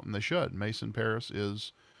about, and they should. Mason Parris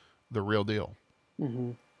is the real deal.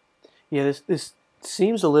 Mm-hmm. Yeah, this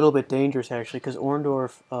seems a little bit dangerous actually, because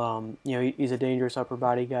Orndorff, he's a dangerous upper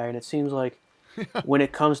body guy, and it seems like when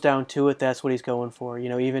it comes down to it, that's what he's going for.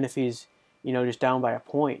 Even if he's just down by a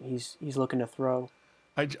point, he's looking to throw.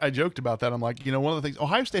 I joked about that. I'm like, one of the things,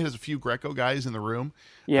 Ohio State has a few Greco guys in the room.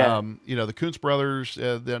 Yeah. The Kuntz brothers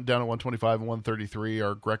down at 125 and 133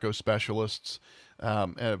 are Greco specialists.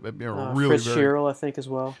 Really Fritz Sherrill, I think, as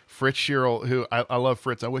well. Fritz Sherrill, who I love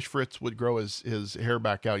Fritz. I wish Fritz would grow his hair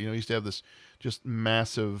back out. He used to have this just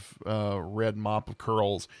massive red mop of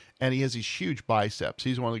curls, and he has these huge biceps.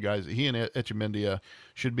 He's one of the guys. He and Echemendia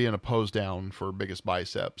should be in a pose down for biggest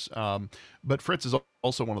biceps. But Fritz is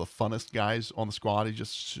also one of the funnest guys on the squad. He's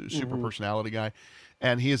just super Mm-hmm. personality guy,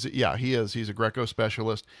 and he is. Yeah, he is. He's a Greco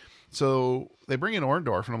specialist. So they bring in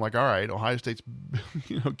Orndorff, and I'm like, all right, Ohio State's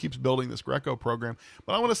keeps building this Greco program,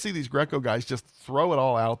 but I want to see these Greco guys just throw it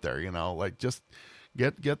all out there, like just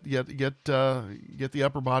get the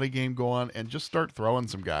upper body game going and just start throwing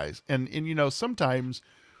some guys. And sometimes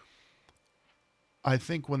I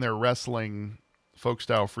think when they're wrestling folk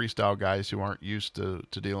style freestyle guys who aren't used to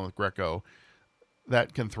dealing with Greco,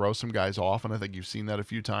 that can throw some guys off, and I think you've seen that a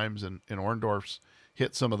few times. And Orndorff's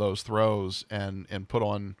hit some of those throws and put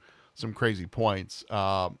on some crazy points.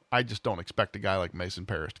 I just don't expect a guy like Mason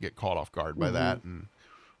Paris to get caught off guard by Mm-hmm. that.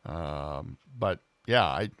 And but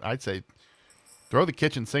yeah, I'd say throw the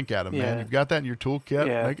kitchen sink at him, man. Yeah. You've got that in your toolkit.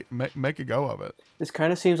 Yeah. Make a go of it. This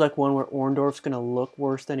kind of seems like one where Orndorff's going to look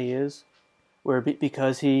worse than he is, where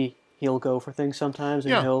because he'll go for things sometimes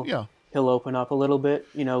and Yeah. he'll open up a little bit.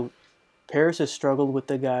 Paris has struggled with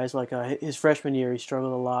the guys like his freshman year. He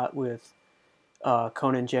struggled a lot with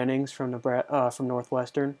Conan Jennings from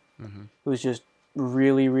Northwestern, who's just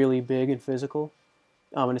really really big and physical.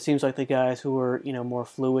 And it seems like the guys who are more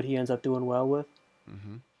fluid, he ends up doing well with.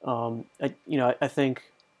 I think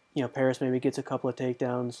Paris maybe gets a couple of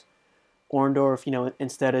takedowns. Orndorff,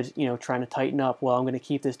 instead of trying to tighten up, well, I'm going to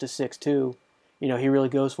keep this to 6-2. He really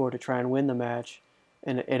goes for it to try and win the match,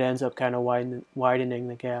 and it ends up kind of widening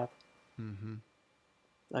the gap. Mm-hmm.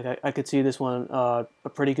 Like I could see this one a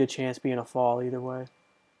pretty good chance being a fall either way.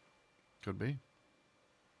 Could be.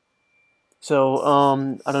 So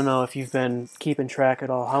I don't know if you've been keeping track at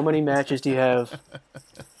all. How many matches do you have?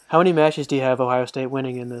 How many matches do you have Ohio State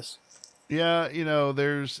winning in this? Yeah,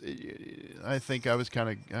 I think I was kind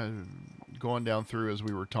of going down through as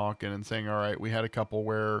we were talking and saying, all right, we had a couple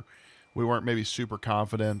where we weren't maybe super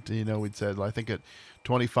confident. We'd said, I think at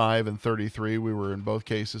 25 and 33, we were in both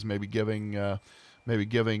cases maybe giving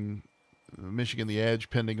Michigan the edge,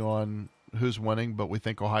 pending on who's winning. But we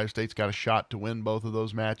think Ohio State's got a shot to win both of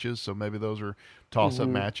those matches, so maybe those are toss-up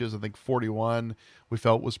matches. I think 41 we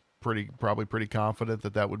felt was probably pretty confident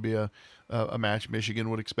that would be a match Michigan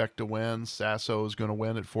would expect to win. Sasso is going to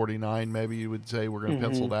win at 49. Maybe you would say we're going to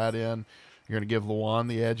pencil that in. You're going to give Lewan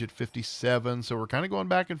the edge at 57. So we're kind of going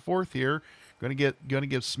back and forth here. Going to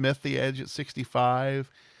give Smith the edge at 65.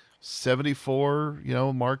 74,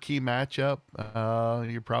 marquee matchup.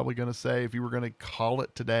 You're probably going to say, if you were going to call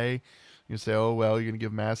it today, you say, oh, well, you're going to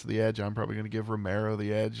give Massa the edge. I'm probably going to give Romero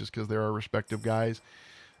the edge just because they're our respective guys.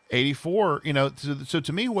 84, so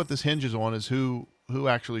to me, what this hinges on is who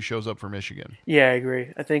actually shows up for Michigan. Yeah, I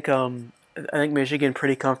agree. I think Michigan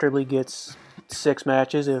pretty comfortably gets 6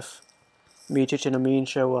 matches if Micic and Amin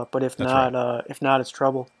show up, but if not, it's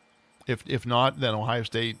trouble. If not, then Ohio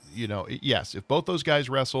State, yes, if both those guys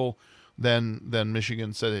wrestle, then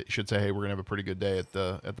Michigan should say, hey, we're gonna have a pretty good day at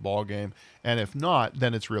the ball game, and if not,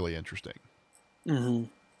 then it's really interesting. Mm-hmm.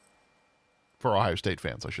 For Ohio State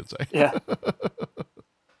fans, I should say. Yeah.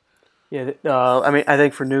 Yeah, I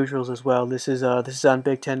think for neutrals as well. This is on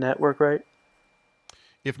Big Ten Network, right?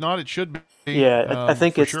 If not, it should be. Yeah, I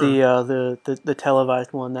think it's sure. the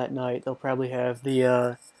televised one that night. They'll probably have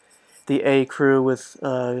the A crew with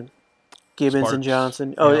Gibbons Sparks. and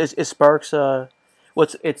Johnson. Oh, yeah. it's Sparks.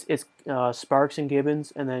 It's Sparks and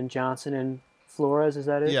Gibbons, and then Johnson and Flores. Is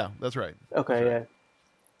that it? Yeah, that's right. Okay, that's right.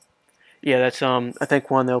 Yeah, that's I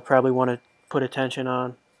think one they'll probably want to put attention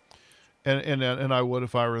on. And I would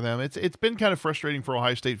if I were them. It's been kind of frustrating for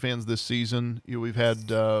Ohio State fans this season. We've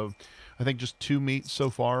had I think just 2 meets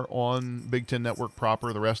so far on Big Ten Network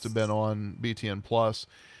proper. The rest have been on BTN Plus,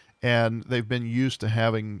 and they've been used to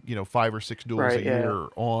having 5 or 6 duels a year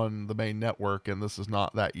on the main network, and this is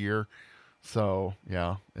not that year. So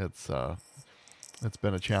yeah, it's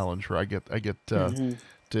been a challenge. Where I get to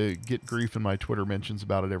get grief in my Twitter mentions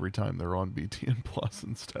about it every time they're on BTN Plus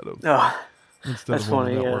instead of. Instead of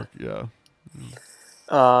funny, on the network,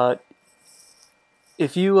 yeah.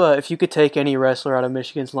 If you could take any wrestler out of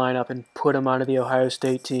Michigan's lineup and put him onto the Ohio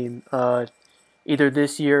State team, either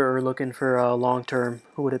this year or looking for long term,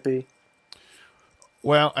 who would it be?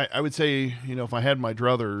 Well, I would say if I had my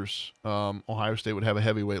druthers, Ohio State would have a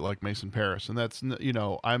heavyweight like Mason Paris, and that's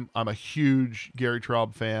I'm a huge Gary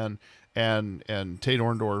Traub fan. And Tate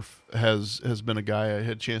Orndorff has been a guy. I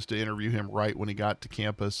had a chance to interview him right when he got to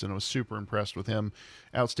campus, and I was super impressed with him.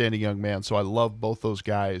 Outstanding young man. So I love both those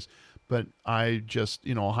guys. But I just,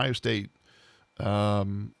 Ohio State,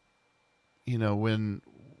 when you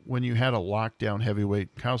had a lockdown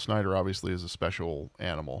heavyweight, Kyle Snyder obviously is a special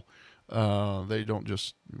animal. They don't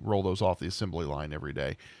just roll those off the assembly line every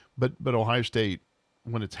day. But Ohio State,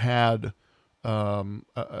 when it's had a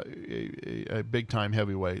big time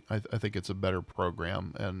heavyweight, I think it's a better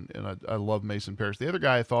program, and I love Mason Parris. The other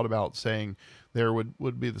guy I thought about saying there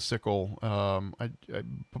would be the Sickle.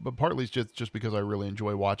 But partly it's just because I really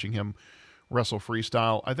enjoy watching him wrestle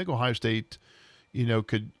freestyle. I think Ohio State,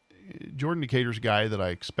 could. Jordan Decatur's a guy that I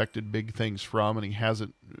expected big things from, and he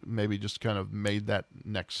hasn't maybe just kind of made that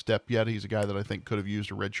next step yet. He's a guy that I think could have used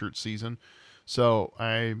a redshirt season. So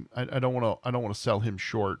I don't want to sell him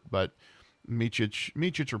short, but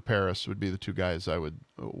Micic or Parris would be the two guys I would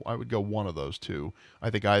go one of those two. I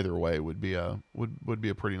think either way would be a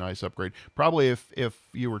pretty nice upgrade. Probably if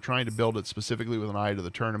you were trying to build it specifically with an eye to the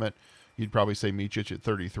tournament, you'd probably say Micic at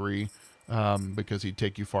 33. Because he'd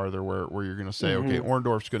take you farther where you're going to say, okay,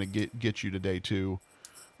 Orndorff's going to get you to day 2.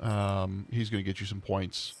 He's going to get you some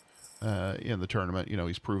points in the tournament.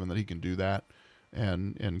 He's proven that he can do that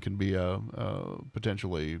and can be a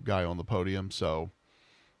potentially guy on the podium. So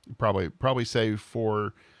probably say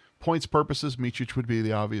for points purposes, Micic would be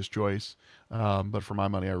the obvious choice. But for my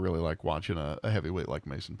money, I really like watching a heavyweight like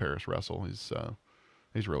Mason Parris wrestle.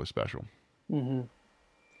 He's really special. Mm-hmm.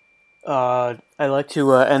 I like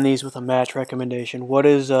to end these with a match recommendation. What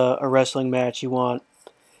is a wrestling match you want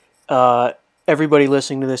everybody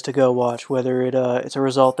listening to this to go watch, whether it's a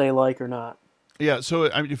result they like or not? Yeah, so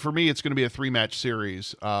for me, it's going to be a 3-match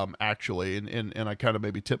series, actually, and I kind of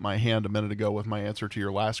maybe tipped my hand a minute ago with my answer to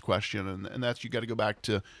your last question, and that's you got to go back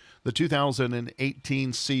to the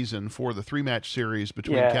 2018 season for the 3-match series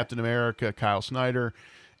between Captain America, Kyle Snyder,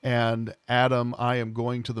 and Adam, I am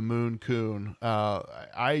going to the moon, Coon.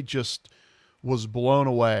 I just was blown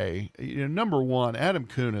away. Number one, Adam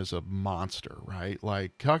Coon is a monster, right?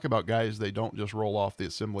 Like, talk about guys they don't just roll off the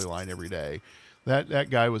assembly line every day. That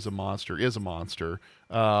guy was a monster, is a monster.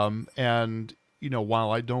 And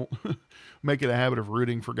while I don't make it a habit of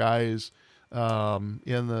rooting for guys in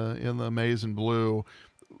the maize and blue,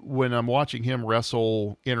 when I'm watching him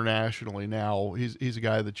wrestle internationally now, he's a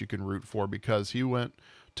guy that you can root for because he went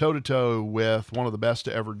toe-to-toe with one of the best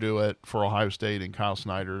to ever do it for Ohio State and Kyle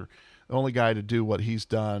Snyder, the only guy to do what he's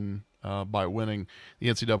done by winning the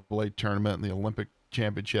NCAA tournament and the Olympic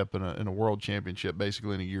championship and a world championship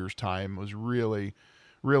basically in a year's time. Was really,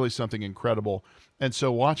 really something incredible. And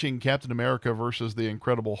so watching Captain America versus the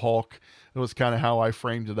Incredible Hulk, it was kind of how I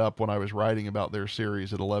framed it up when I was writing about their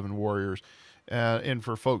series at 11 Warriors. And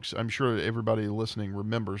for folks, I'm sure everybody listening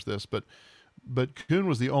remembers this, but Coon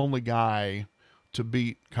was the only guy to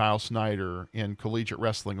beat Kyle Snyder in collegiate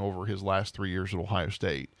wrestling over his last 3 years at Ohio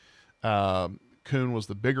State. Coon was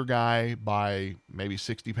the bigger guy by maybe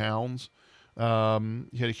 60 pounds. He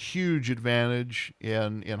had a huge advantage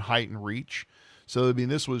in height and reach. So,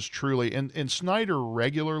 this was truly, and Snyder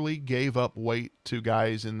regularly gave up weight to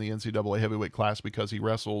guys in the NCAA heavyweight class because he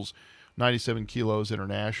wrestles 97 kilos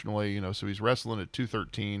internationally, so he's wrestling at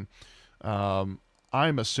 213.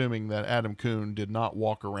 I'm assuming that Adam Coon did not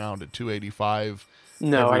walk around at 285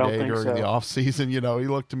 every day during the off season. He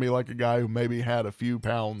looked to me like a guy who maybe had a few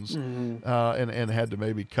pounds and had to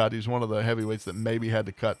maybe cut. He's one of the heavyweights that maybe had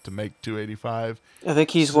to cut to make 285. I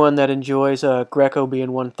think he's one that enjoys Greco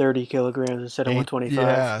being 130 kilograms instead of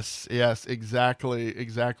 125. Yes,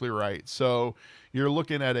 exactly right. So you're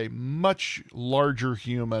looking at a much larger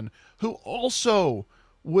human who also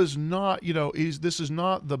was not, this is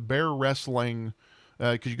not the bear wrestling.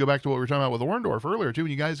 Because you go back to what we were talking about with Orndorff earlier too.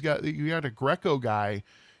 When you got a Greco guy,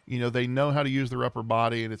 they know how to use their upper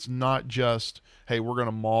body, and it's not just, hey, we're going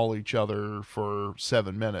to maul each other for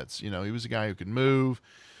 7 minutes. He was a guy who could move,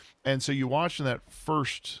 and so you watch in that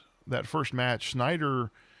first match, Snyder,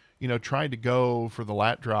 tried to go for the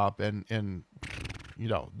lat drop, and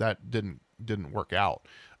that didn't work out.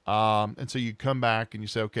 And so you come back and you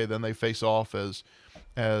say, okay, then they face off as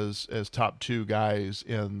top 2 guys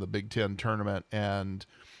in the Big Ten tournament, and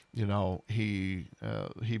he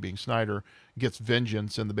being Snyder gets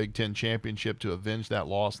vengeance in the Big Ten championship to avenge that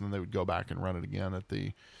loss, and then they would go back and run it again at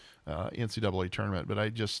the NCAA tournament. But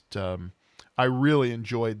I really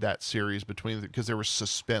enjoyed that series because there was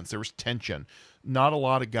suspense, there was tension. Not a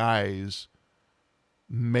lot of guys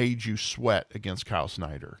made you sweat against Kyle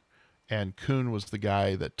Snyder. And Coon was the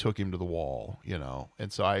guy that took him to the wall,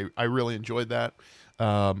 And so I really enjoyed that.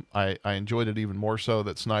 I enjoyed it even more so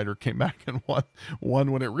that Snyder came back and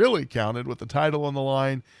won when it really counted with the title on the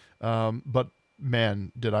line. But,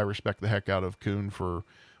 man, did I respect the heck out of Coon for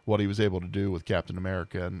what he was able to do with Captain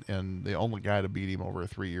America. And the only guy to beat him over a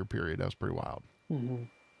 3-year period. That was pretty wild. Mm-hmm.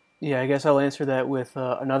 Yeah, I guess I'll answer that with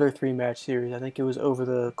another 3-match series. I think it was over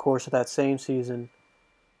the course of that same season.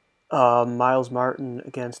 Miles Martin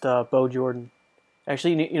against Bo Jordan.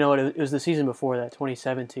 Actually, you know what? It was the season before that,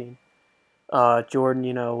 2017.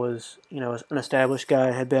 Jordan, was an established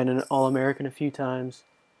guy, had been an All American a few times.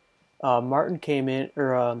 Martin came in,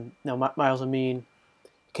 or no, Miles Amin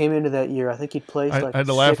came into that year. I think he'd placed I like had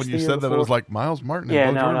to laugh when sixth you the year said that. It before. was like Miles Martin and Yeah,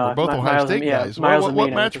 Bo no, Jordan were no, both Ohio Miles State Amin. Yeah, guys. Miles What Amin. I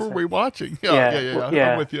meant match to were say. we watching? Yeah, yeah, Yeah, yeah, yeah. I'm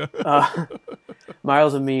yeah. with you.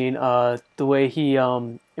 Miles Amin. The way he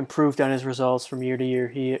improved on his results from year to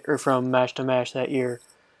year, from match to match that year.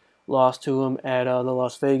 Lost to him at the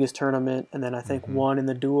Las Vegas tournament, and then I think Mm-hmm. won in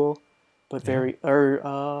the duel, but Yeah.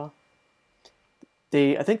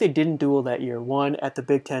 I think they didn't duel that year. Won at the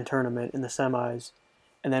Big Ten tournament in the semis,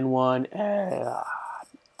 and then won at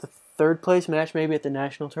the third place match maybe at the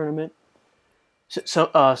national tournament.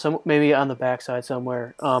 Some maybe on the backside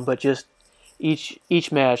somewhere. But just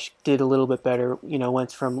each match did a little bit better.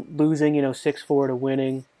 Went from losing 6-4 to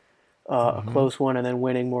winning a Mm-hmm. close one, and then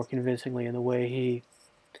winning more convincingly in the way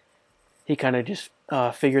he kind of just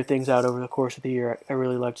figured things out over the course of the year. I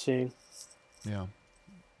really liked seeing. Yeah.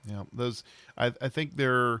 Yeah. Those. I think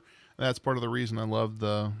that's part of the reason I love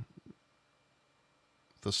the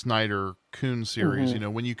Snyder Coon series.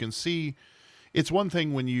 Mm-hmm. When you can see, it's one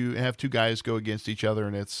thing when you have two guys go against each other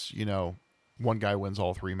and it's one guy wins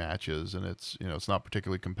all three matches and it's not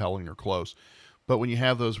particularly compelling or close. But when you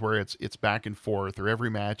have those where it's back and forth, or every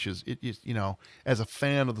match is as a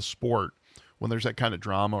fan of the sport, when there's that kind of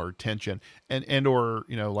drama or tension, and or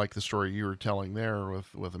like the story you were telling there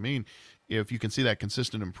with Amin, if you can see that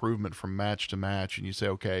consistent improvement from match to match, and you say,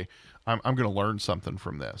 okay, I'm going to learn something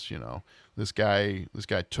from this. This guy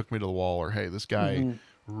took me to the wall, or hey, this guy Mm-hmm.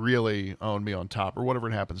 really owned me on top, or whatever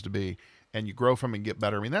it happens to be, and you grow from it and get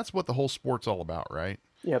better. I mean, that's what the whole sport's all about, right?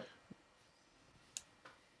 Yep.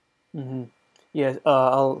 Mm-hmm. Yeah.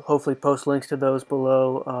 I'll hopefully post links to those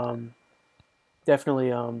below.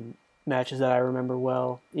 Definitely matches that I remember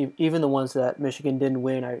well. Even the ones that Michigan didn't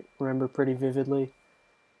win, I remember pretty vividly.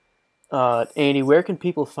 Andy, where can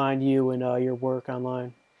people find you and your work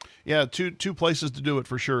online? Yeah, two places to do it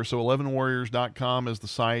for sure. So 11warriors.com is the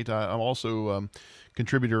site. I'm also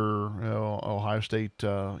contributor, Ohio State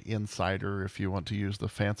insider, if you want to use the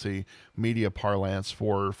fancy media parlance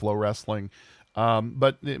for Flow Wrestling.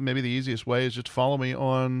 But maybe the easiest way is just follow me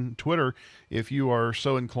on Twitter if you are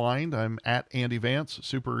so inclined. I'm at Andy Vance,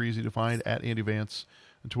 super easy to find, at Andy Vance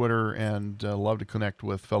on Twitter, and love to connect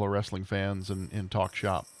with fellow wrestling fans and talk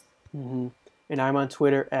shop. Mm-hmm. And I'm on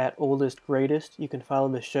Twitter at Oldest Greatest. You can follow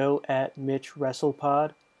the show at Mitch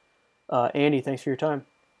WrestlePod. Andy, thanks for your time.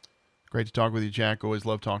 Great to talk with you, Jack. Always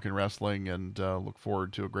love talking wrestling, and look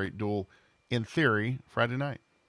forward to a great duel, in theory, Friday night.